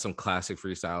has some classic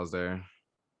freestyles there.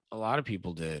 A lot of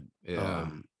people did. Yeah.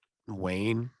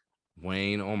 Wayne.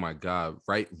 Oh my God!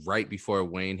 Right before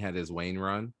Wayne had his Wayne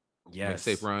run, Yes.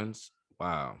 mixtape runs.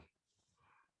 Wow.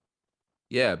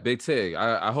 Yeah, Big Tig.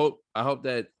 I hope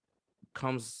that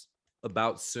comes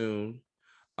about soon.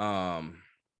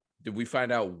 Did we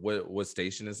find out what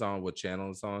station it's on, what channel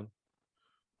it's on,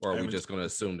 or are we just going to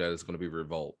assume that it's going to be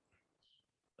Revolt?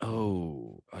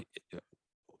 Oh.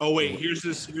 Oh wait, here's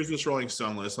this Rolling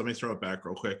Stone list. Let me throw it back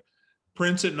real quick.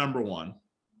 Prince at number 1.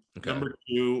 Okay. Number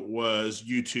 2 was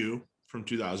U2 from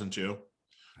 2002.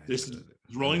 This is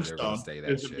Rolling Stone.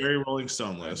 It's a very Rolling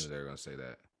Stone list. They're going to say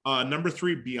that. Number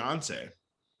 3, Beyonce.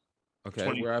 Okay,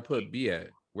 20. where I put B at?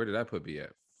 Where did I put B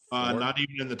at? 4? Not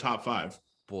even in the top 5.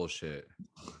 Bullshit.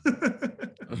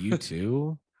 You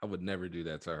too? I would never do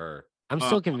that to her. I'm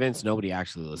still convinced nobody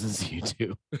actually listens to you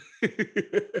too.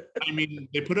 I mean,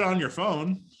 they put it on your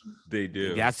phone. They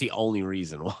do. That's the only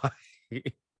reason why.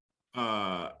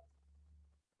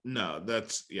 No,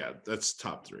 that's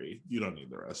top 3. You don't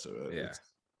need the rest of it. Yeah. It's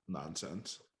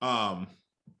nonsense.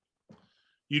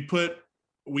 You'd put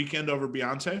Weekend over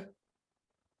Beyonce?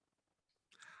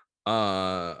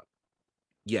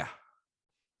 Yeah.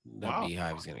 That Wow.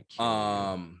 Beehive's gonna kill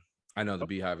you. I know the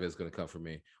Beehive is gonna come for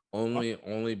me.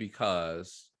 Only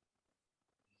because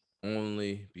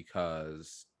Beyonce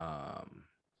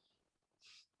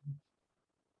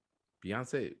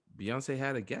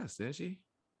had a guest, didn't she? I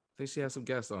think she had some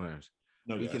guests on hers.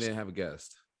 No Weekend guess. didn't have a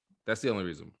guest. That's the only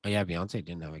reason. Oh yeah, Beyonce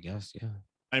didn't have a guest. Yeah.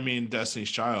 I mean,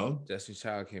 Destiny's Child. Destiny's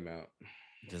Child came out.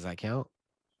 Does that count?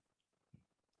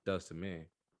 Does to me.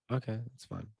 Okay, that's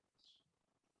fine.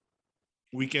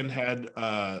 Weekend had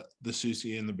the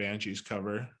Susie and the Banshees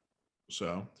cover,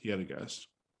 so he had a guest.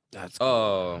 That's cool.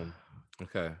 Oh,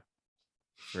 okay.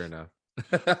 Fair enough.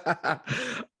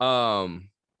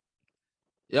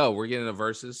 Yo, we're getting a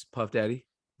versus Puff Daddy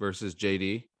versus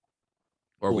JD,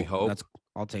 or we Cool. hope.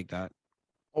 I'll take that.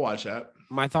 I'll watch that.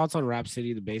 My thoughts on Rap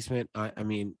City, the basement. I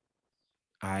mean,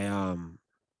 I don't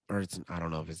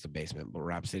know if it's the basement, but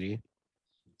Rap City.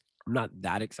 I'm not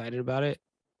that excited about it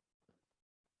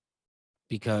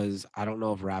because I don't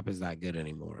know if rap is that good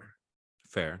anymore.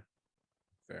 Fair.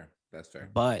 That's fair.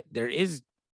 But there is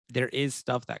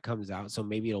stuff that comes out, so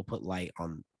maybe it'll put light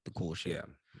on the cool shit.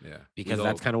 Yeah. Because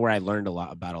that's kind of where I learned a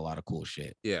lot of cool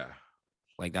shit. Yeah.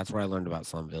 Like that's where I learned about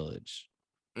Slum Village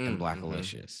and Black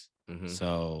Alicious.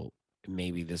 So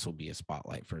maybe this will be a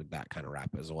spotlight for that kind of rap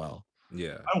as well.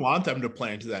 Yeah. I want them to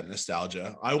play into that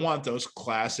nostalgia. I want those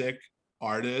classic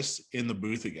artists in the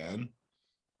booth again.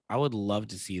 I would love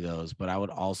to see those, but I would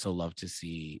also love to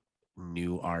see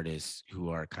new artists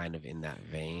who are kind of in that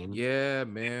vein. Yeah,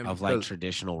 man. Of like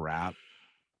traditional rap.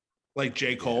 Like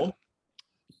J. Cole.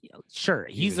 Yeah, sure.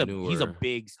 He's a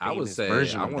big I would say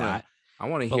version I of want that. I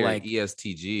want to hear like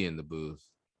ESTG in the booth.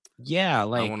 Yeah,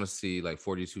 like I want to see like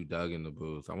 42 Doug in the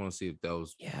booth. I want to see if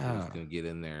those gonna get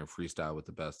in there and freestyle with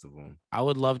the best of them. I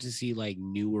would love to see like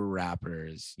newer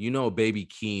rappers. You know, Baby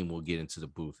Keem will get into the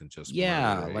booth and just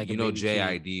like you know,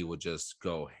 JID will just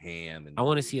go ham. And I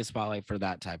want to see a spotlight for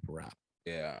that type of rap.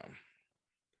 Yeah,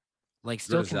 like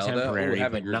still Griselda? contemporary,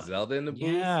 having but Griselda in the booth.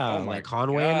 Yeah, like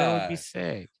Conway, and that would be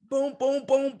sick. Boom, boom,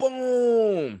 boom,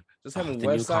 boom. Just having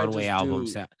the new Conway album.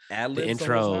 The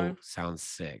intro sounds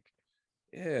sick.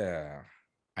 Yeah.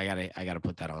 I gotta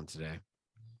put that on today.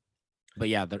 But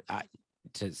yeah,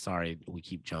 sorry we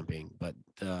keep jumping, but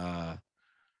the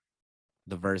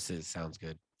verses sounds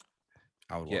good.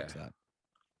 I would watch that.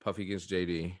 Puffy against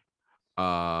JD.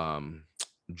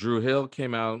 Drew Hill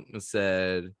came out and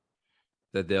said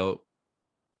that they'll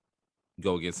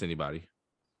go against anybody.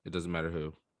 It doesn't matter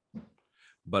who.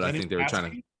 But I think they were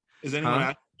trying to. Is anyone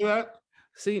asking for that?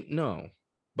 See, no.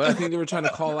 But I think they were trying to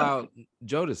call out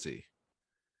Jodeci.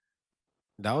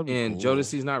 That would be and cool.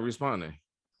 Jodeci's not responding.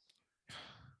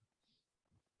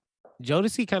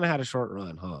 Jodeci kind of had a short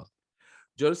run, huh?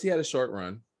 Jodeci had a short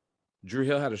run. Drew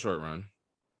Hill had a short run.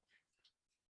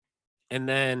 And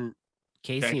then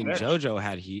Casey and JoJo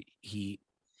had heat.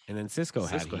 And then Cisco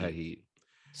had heat.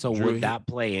 So would that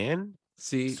play in?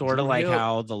 See, sort of like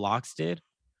how the Locks did?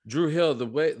 Drew Hill, the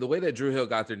way that Drew Hill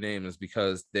got their name is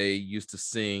because they used to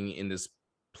sing in this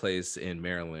place in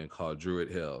Maryland called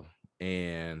Druid Hill.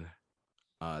 And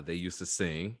they used to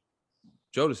sing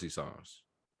Jodeci songs.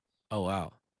 Oh,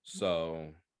 wow. So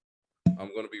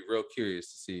I'm going to be real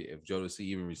curious to see if Jodeci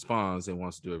even responds and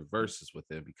wants to do a versus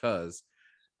with it, because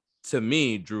to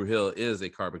me, Drew Hill is a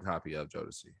carbon copy of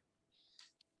Jodeci.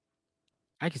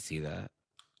 I can see that.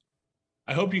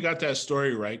 I hope you got that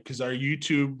story right, because our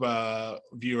YouTube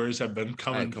viewers have been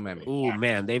coming. Come at me. Oh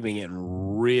man, they've been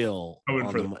getting real.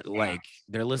 Like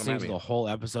they're listening to the whole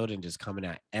episode and just coming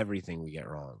at everything we get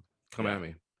wrong. Come at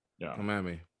me. Yeah. Come at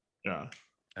me. Yeah.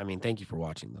 I mean, thank you for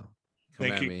watching though.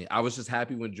 Come at me. I was just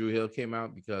happy when Drew Hill came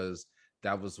out, because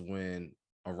that was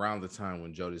around the time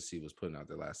when Jodeci was putting out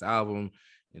their last album,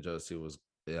 and Jodeci was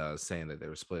saying that they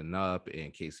were splitting up,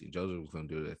 and Casey and JoJo was going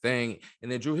to do their thing,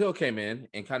 and then Drew Hill came in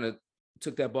and kind of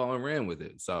took that ball and ran with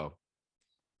it. So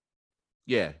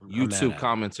yeah, YouTube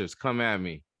commenters, come at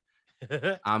me.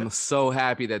 I'm so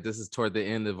happy that this is toward the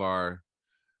end of our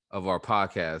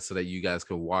podcast so that you guys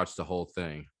can watch the whole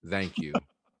thing. Thank you.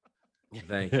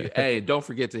 Thank you. Hey, don't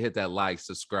forget to hit that like,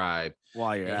 subscribe,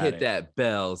 while you're hit that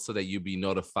bell so that you'll be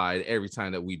notified every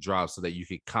time that we drop, so that you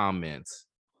can comment.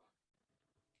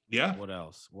 Yeah. What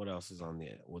else is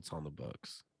what's on the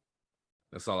books?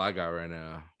 That's all I got right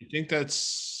now. You think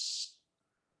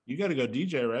you got to go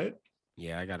DJ, right?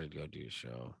 Yeah, I got to go do a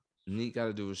show. Neat got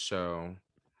to do a show.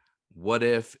 What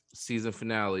If season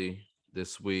finale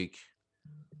this week?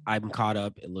 I'm caught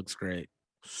up. It looks great.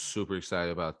 Super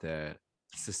excited about that.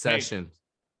 Succession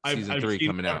season 3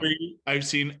 coming out. I've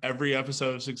seen every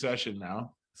episode of Succession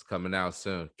now. It's coming out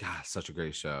soon. God, such a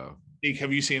great show. Nick,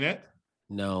 have you seen it?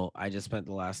 No, I just spent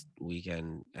the last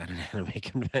weekend at an anime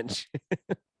convention.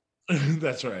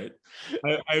 That's right.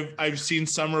 I've seen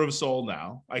Summer of Soul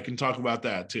now. I can talk about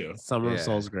that too. Summer of Yeah.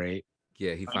 Soul's great.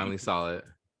 Yeah, he finally saw it.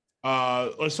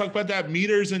 Let's talk about that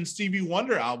Meters and Stevie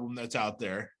Wonder album that's out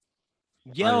there.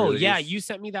 Yo, really yeah, is. you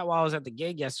sent me that while I was at the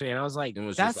gig yesterday, and I was like, It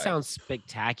was that just like- sounds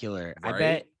spectacular. I Right?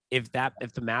 bet if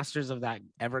the masters of that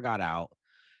ever got out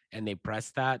and they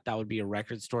pressed that, that would be a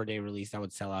record store day release that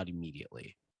would sell out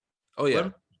immediately. Oh yeah.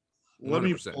 Let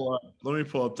me 100%.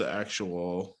 pull up the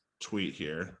actual tweet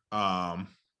here.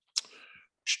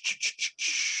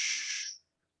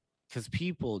 Because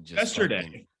people just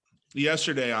fucking-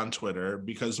 yesterday on Twitter,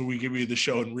 because we give you the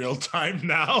show in real time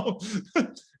now.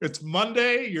 It's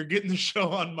Monday. You're getting the show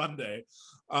on Monday.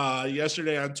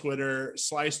 Yesterday on Twitter,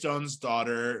 Sly Stone's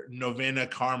daughter, Novena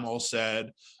Carmel,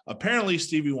 said, apparently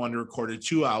Stevie Wonder recorded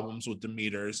 2 albums with the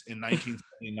Meters in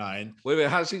 1979. Wait,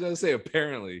 how's she gonna say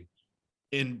apparently?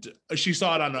 And she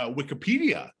saw it on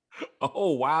Wikipedia.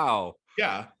 Oh wow.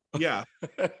 Yeah.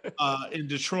 In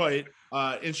Detroit,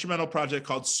 instrumental project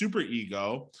called Super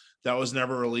Ego that was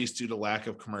never released due to lack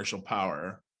of commercial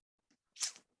power.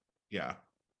 Yeah.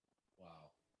 Wow.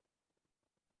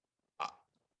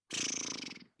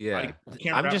 Yeah.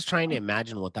 I'm just trying to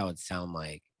imagine what that would sound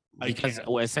like, because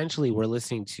essentially we're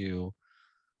listening to,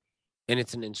 and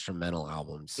it's an instrumental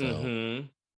album, so Mhm.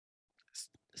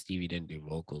 Stevie didn't do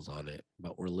vocals on it,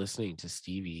 but we're listening to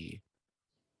Stevie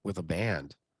with a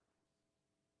band.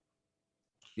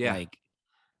 Yeah. Like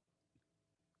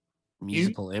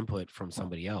musical input from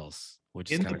somebody else,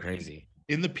 which is kind of crazy.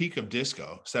 In the peak of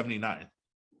disco, 79.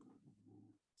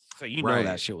 So you know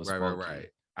that shit was funky. right.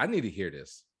 I need to hear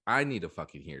this. I need to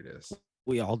fucking hear this.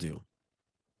 We all do.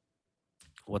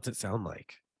 What's it sound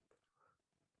like?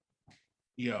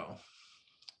 Yo.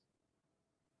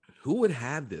 Who would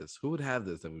have this? Who would have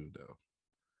this that we would do?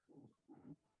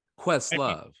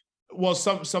 Questlove. Well,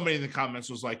 somebody in the comments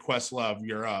was like, Questlove,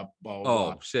 you're up. Blah, blah, Oh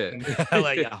blah. shit.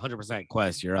 Like 100%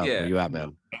 Quest, you're up. Yeah. Where you at,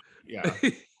 man? Yeah.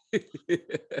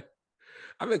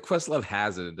 I mean, Questlove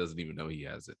has it and doesn't even know he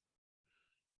has it.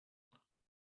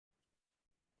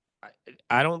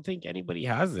 I don't think anybody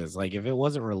has this. Like, if it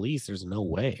wasn't released, there's no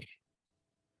way.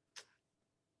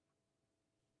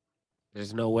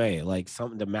 There's no way. Like,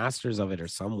 the masters of it are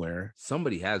somewhere.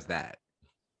 Somebody has that.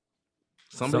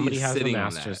 Somebody is has the sitting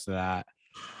on masters to that.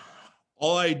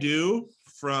 All I Do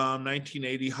from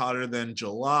 1980, Hotter Than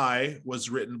July, was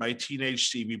written by Teenage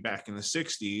Stevie back in the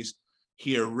 60s.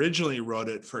 He originally wrote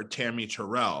it for Tammy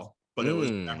Terrell, but it was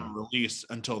never released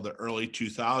until the early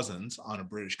 2000s on a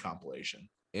British compilation.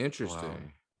 Interesting. Wow.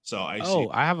 So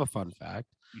I have a fun fact.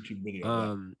 YouTube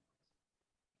video.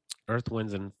 Earth,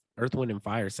 Wind and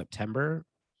Fire, September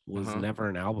was never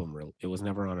an album. It was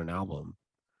never on an album.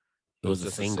 It was a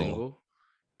just single,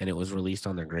 and it was released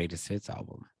on their Greatest Hits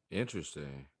album.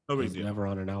 Interesting. No It big was deal. never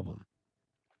on an album.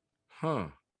 Huh.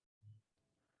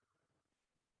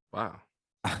 Wow.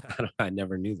 I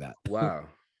never knew that. Wow.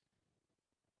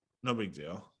 No big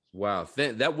deal. Wow.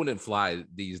 That wouldn't fly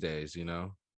these days, you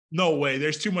know? No way.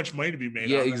 There's too much money to be made.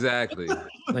 Yeah, on that. exactly.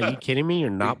 Like, you kidding me? You're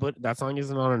not, but that song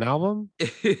isn't on an album?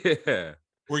 Yeah.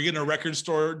 We're getting a record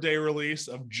store day release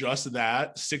of just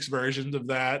that, 6 versions of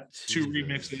that, 2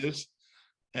 Jesus. remixes,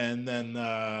 and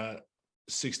then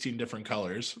 16 different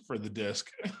colors for the disc.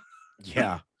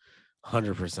 Yeah,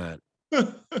 100%.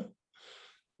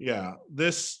 Yeah,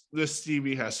 this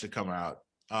Stevie has to come out.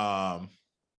 I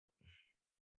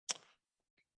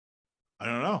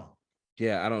don't know.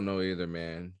 Yeah, I don't know either,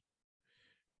 man.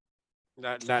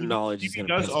 That knowledge is Stevie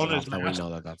going to does piss own me his off that we master. know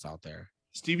that that's out there.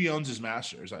 Stevie owns his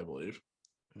masters, I believe.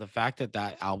 The fact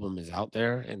that album is out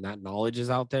there and that knowledge is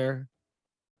out there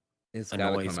It's gotta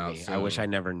annoys come out me. I wish I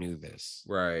soon. never knew this.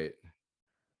 Right.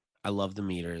 I love the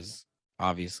Meters.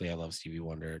 Obviously, I love Stevie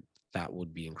Wonder. That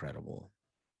would be incredible.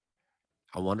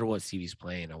 I wonder what Stevie's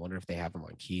playing. I wonder if they have him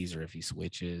on keys or if he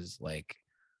switches. Like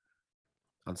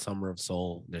on Summer of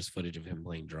Soul, there's footage of him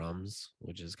playing drums,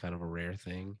 which is kind of a rare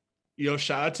thing. Yo,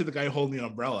 shout out to the guy holding the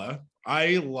umbrella.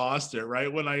 I lost it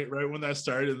right when that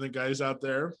started, and the guy's out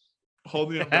there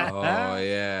holding the umbrella. Oh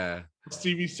yeah.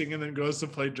 Stevie singing and goes to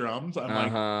play drums. I'm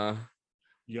like, Uh-huh.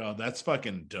 yo, that's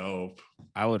fucking dope.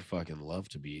 I would fucking love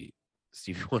to be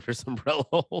Stevie Wonder's umbrella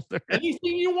holder.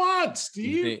 Anything you want,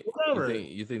 Steve. Whatever.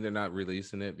 You think they're not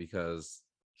releasing it because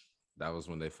that was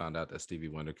when they found out that Stevie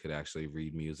Wonder could actually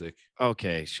read music?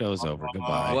 Okay, show's over.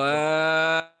 Goodbye.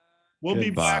 What? We'll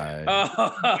be back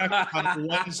Goodbye. on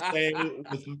Wednesday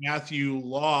with Matthew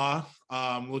Law.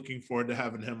 Looking forward to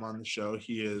having him on the show.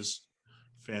 He is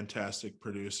fantastic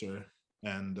producer,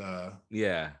 and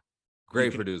Yeah.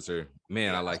 Great can- producer.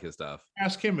 Man, I like his stuff.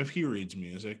 ask him if he reads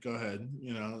music. Go ahead.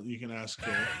 You can ask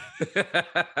him.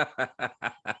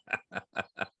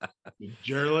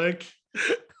 Jerlick.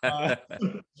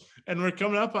 And we're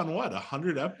coming up on what,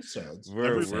 100 episodes?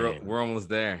 We're almost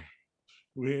there.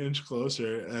 We inch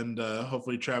closer, and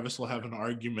hopefully Travis will have an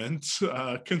argument,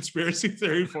 conspiracy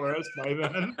theory for us by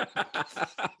then.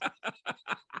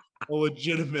 A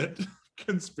legitimate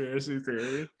conspiracy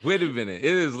theory. Wait a minute,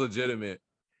 it is legitimate.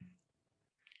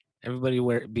 Everybody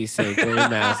be safe. Wear your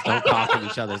mask. Don't cough in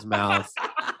each other's mouths.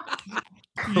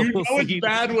 You know it's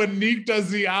bad when Neek does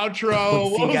the outro.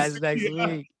 We'll see you guys next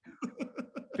week.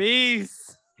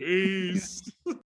 Peace. Peace.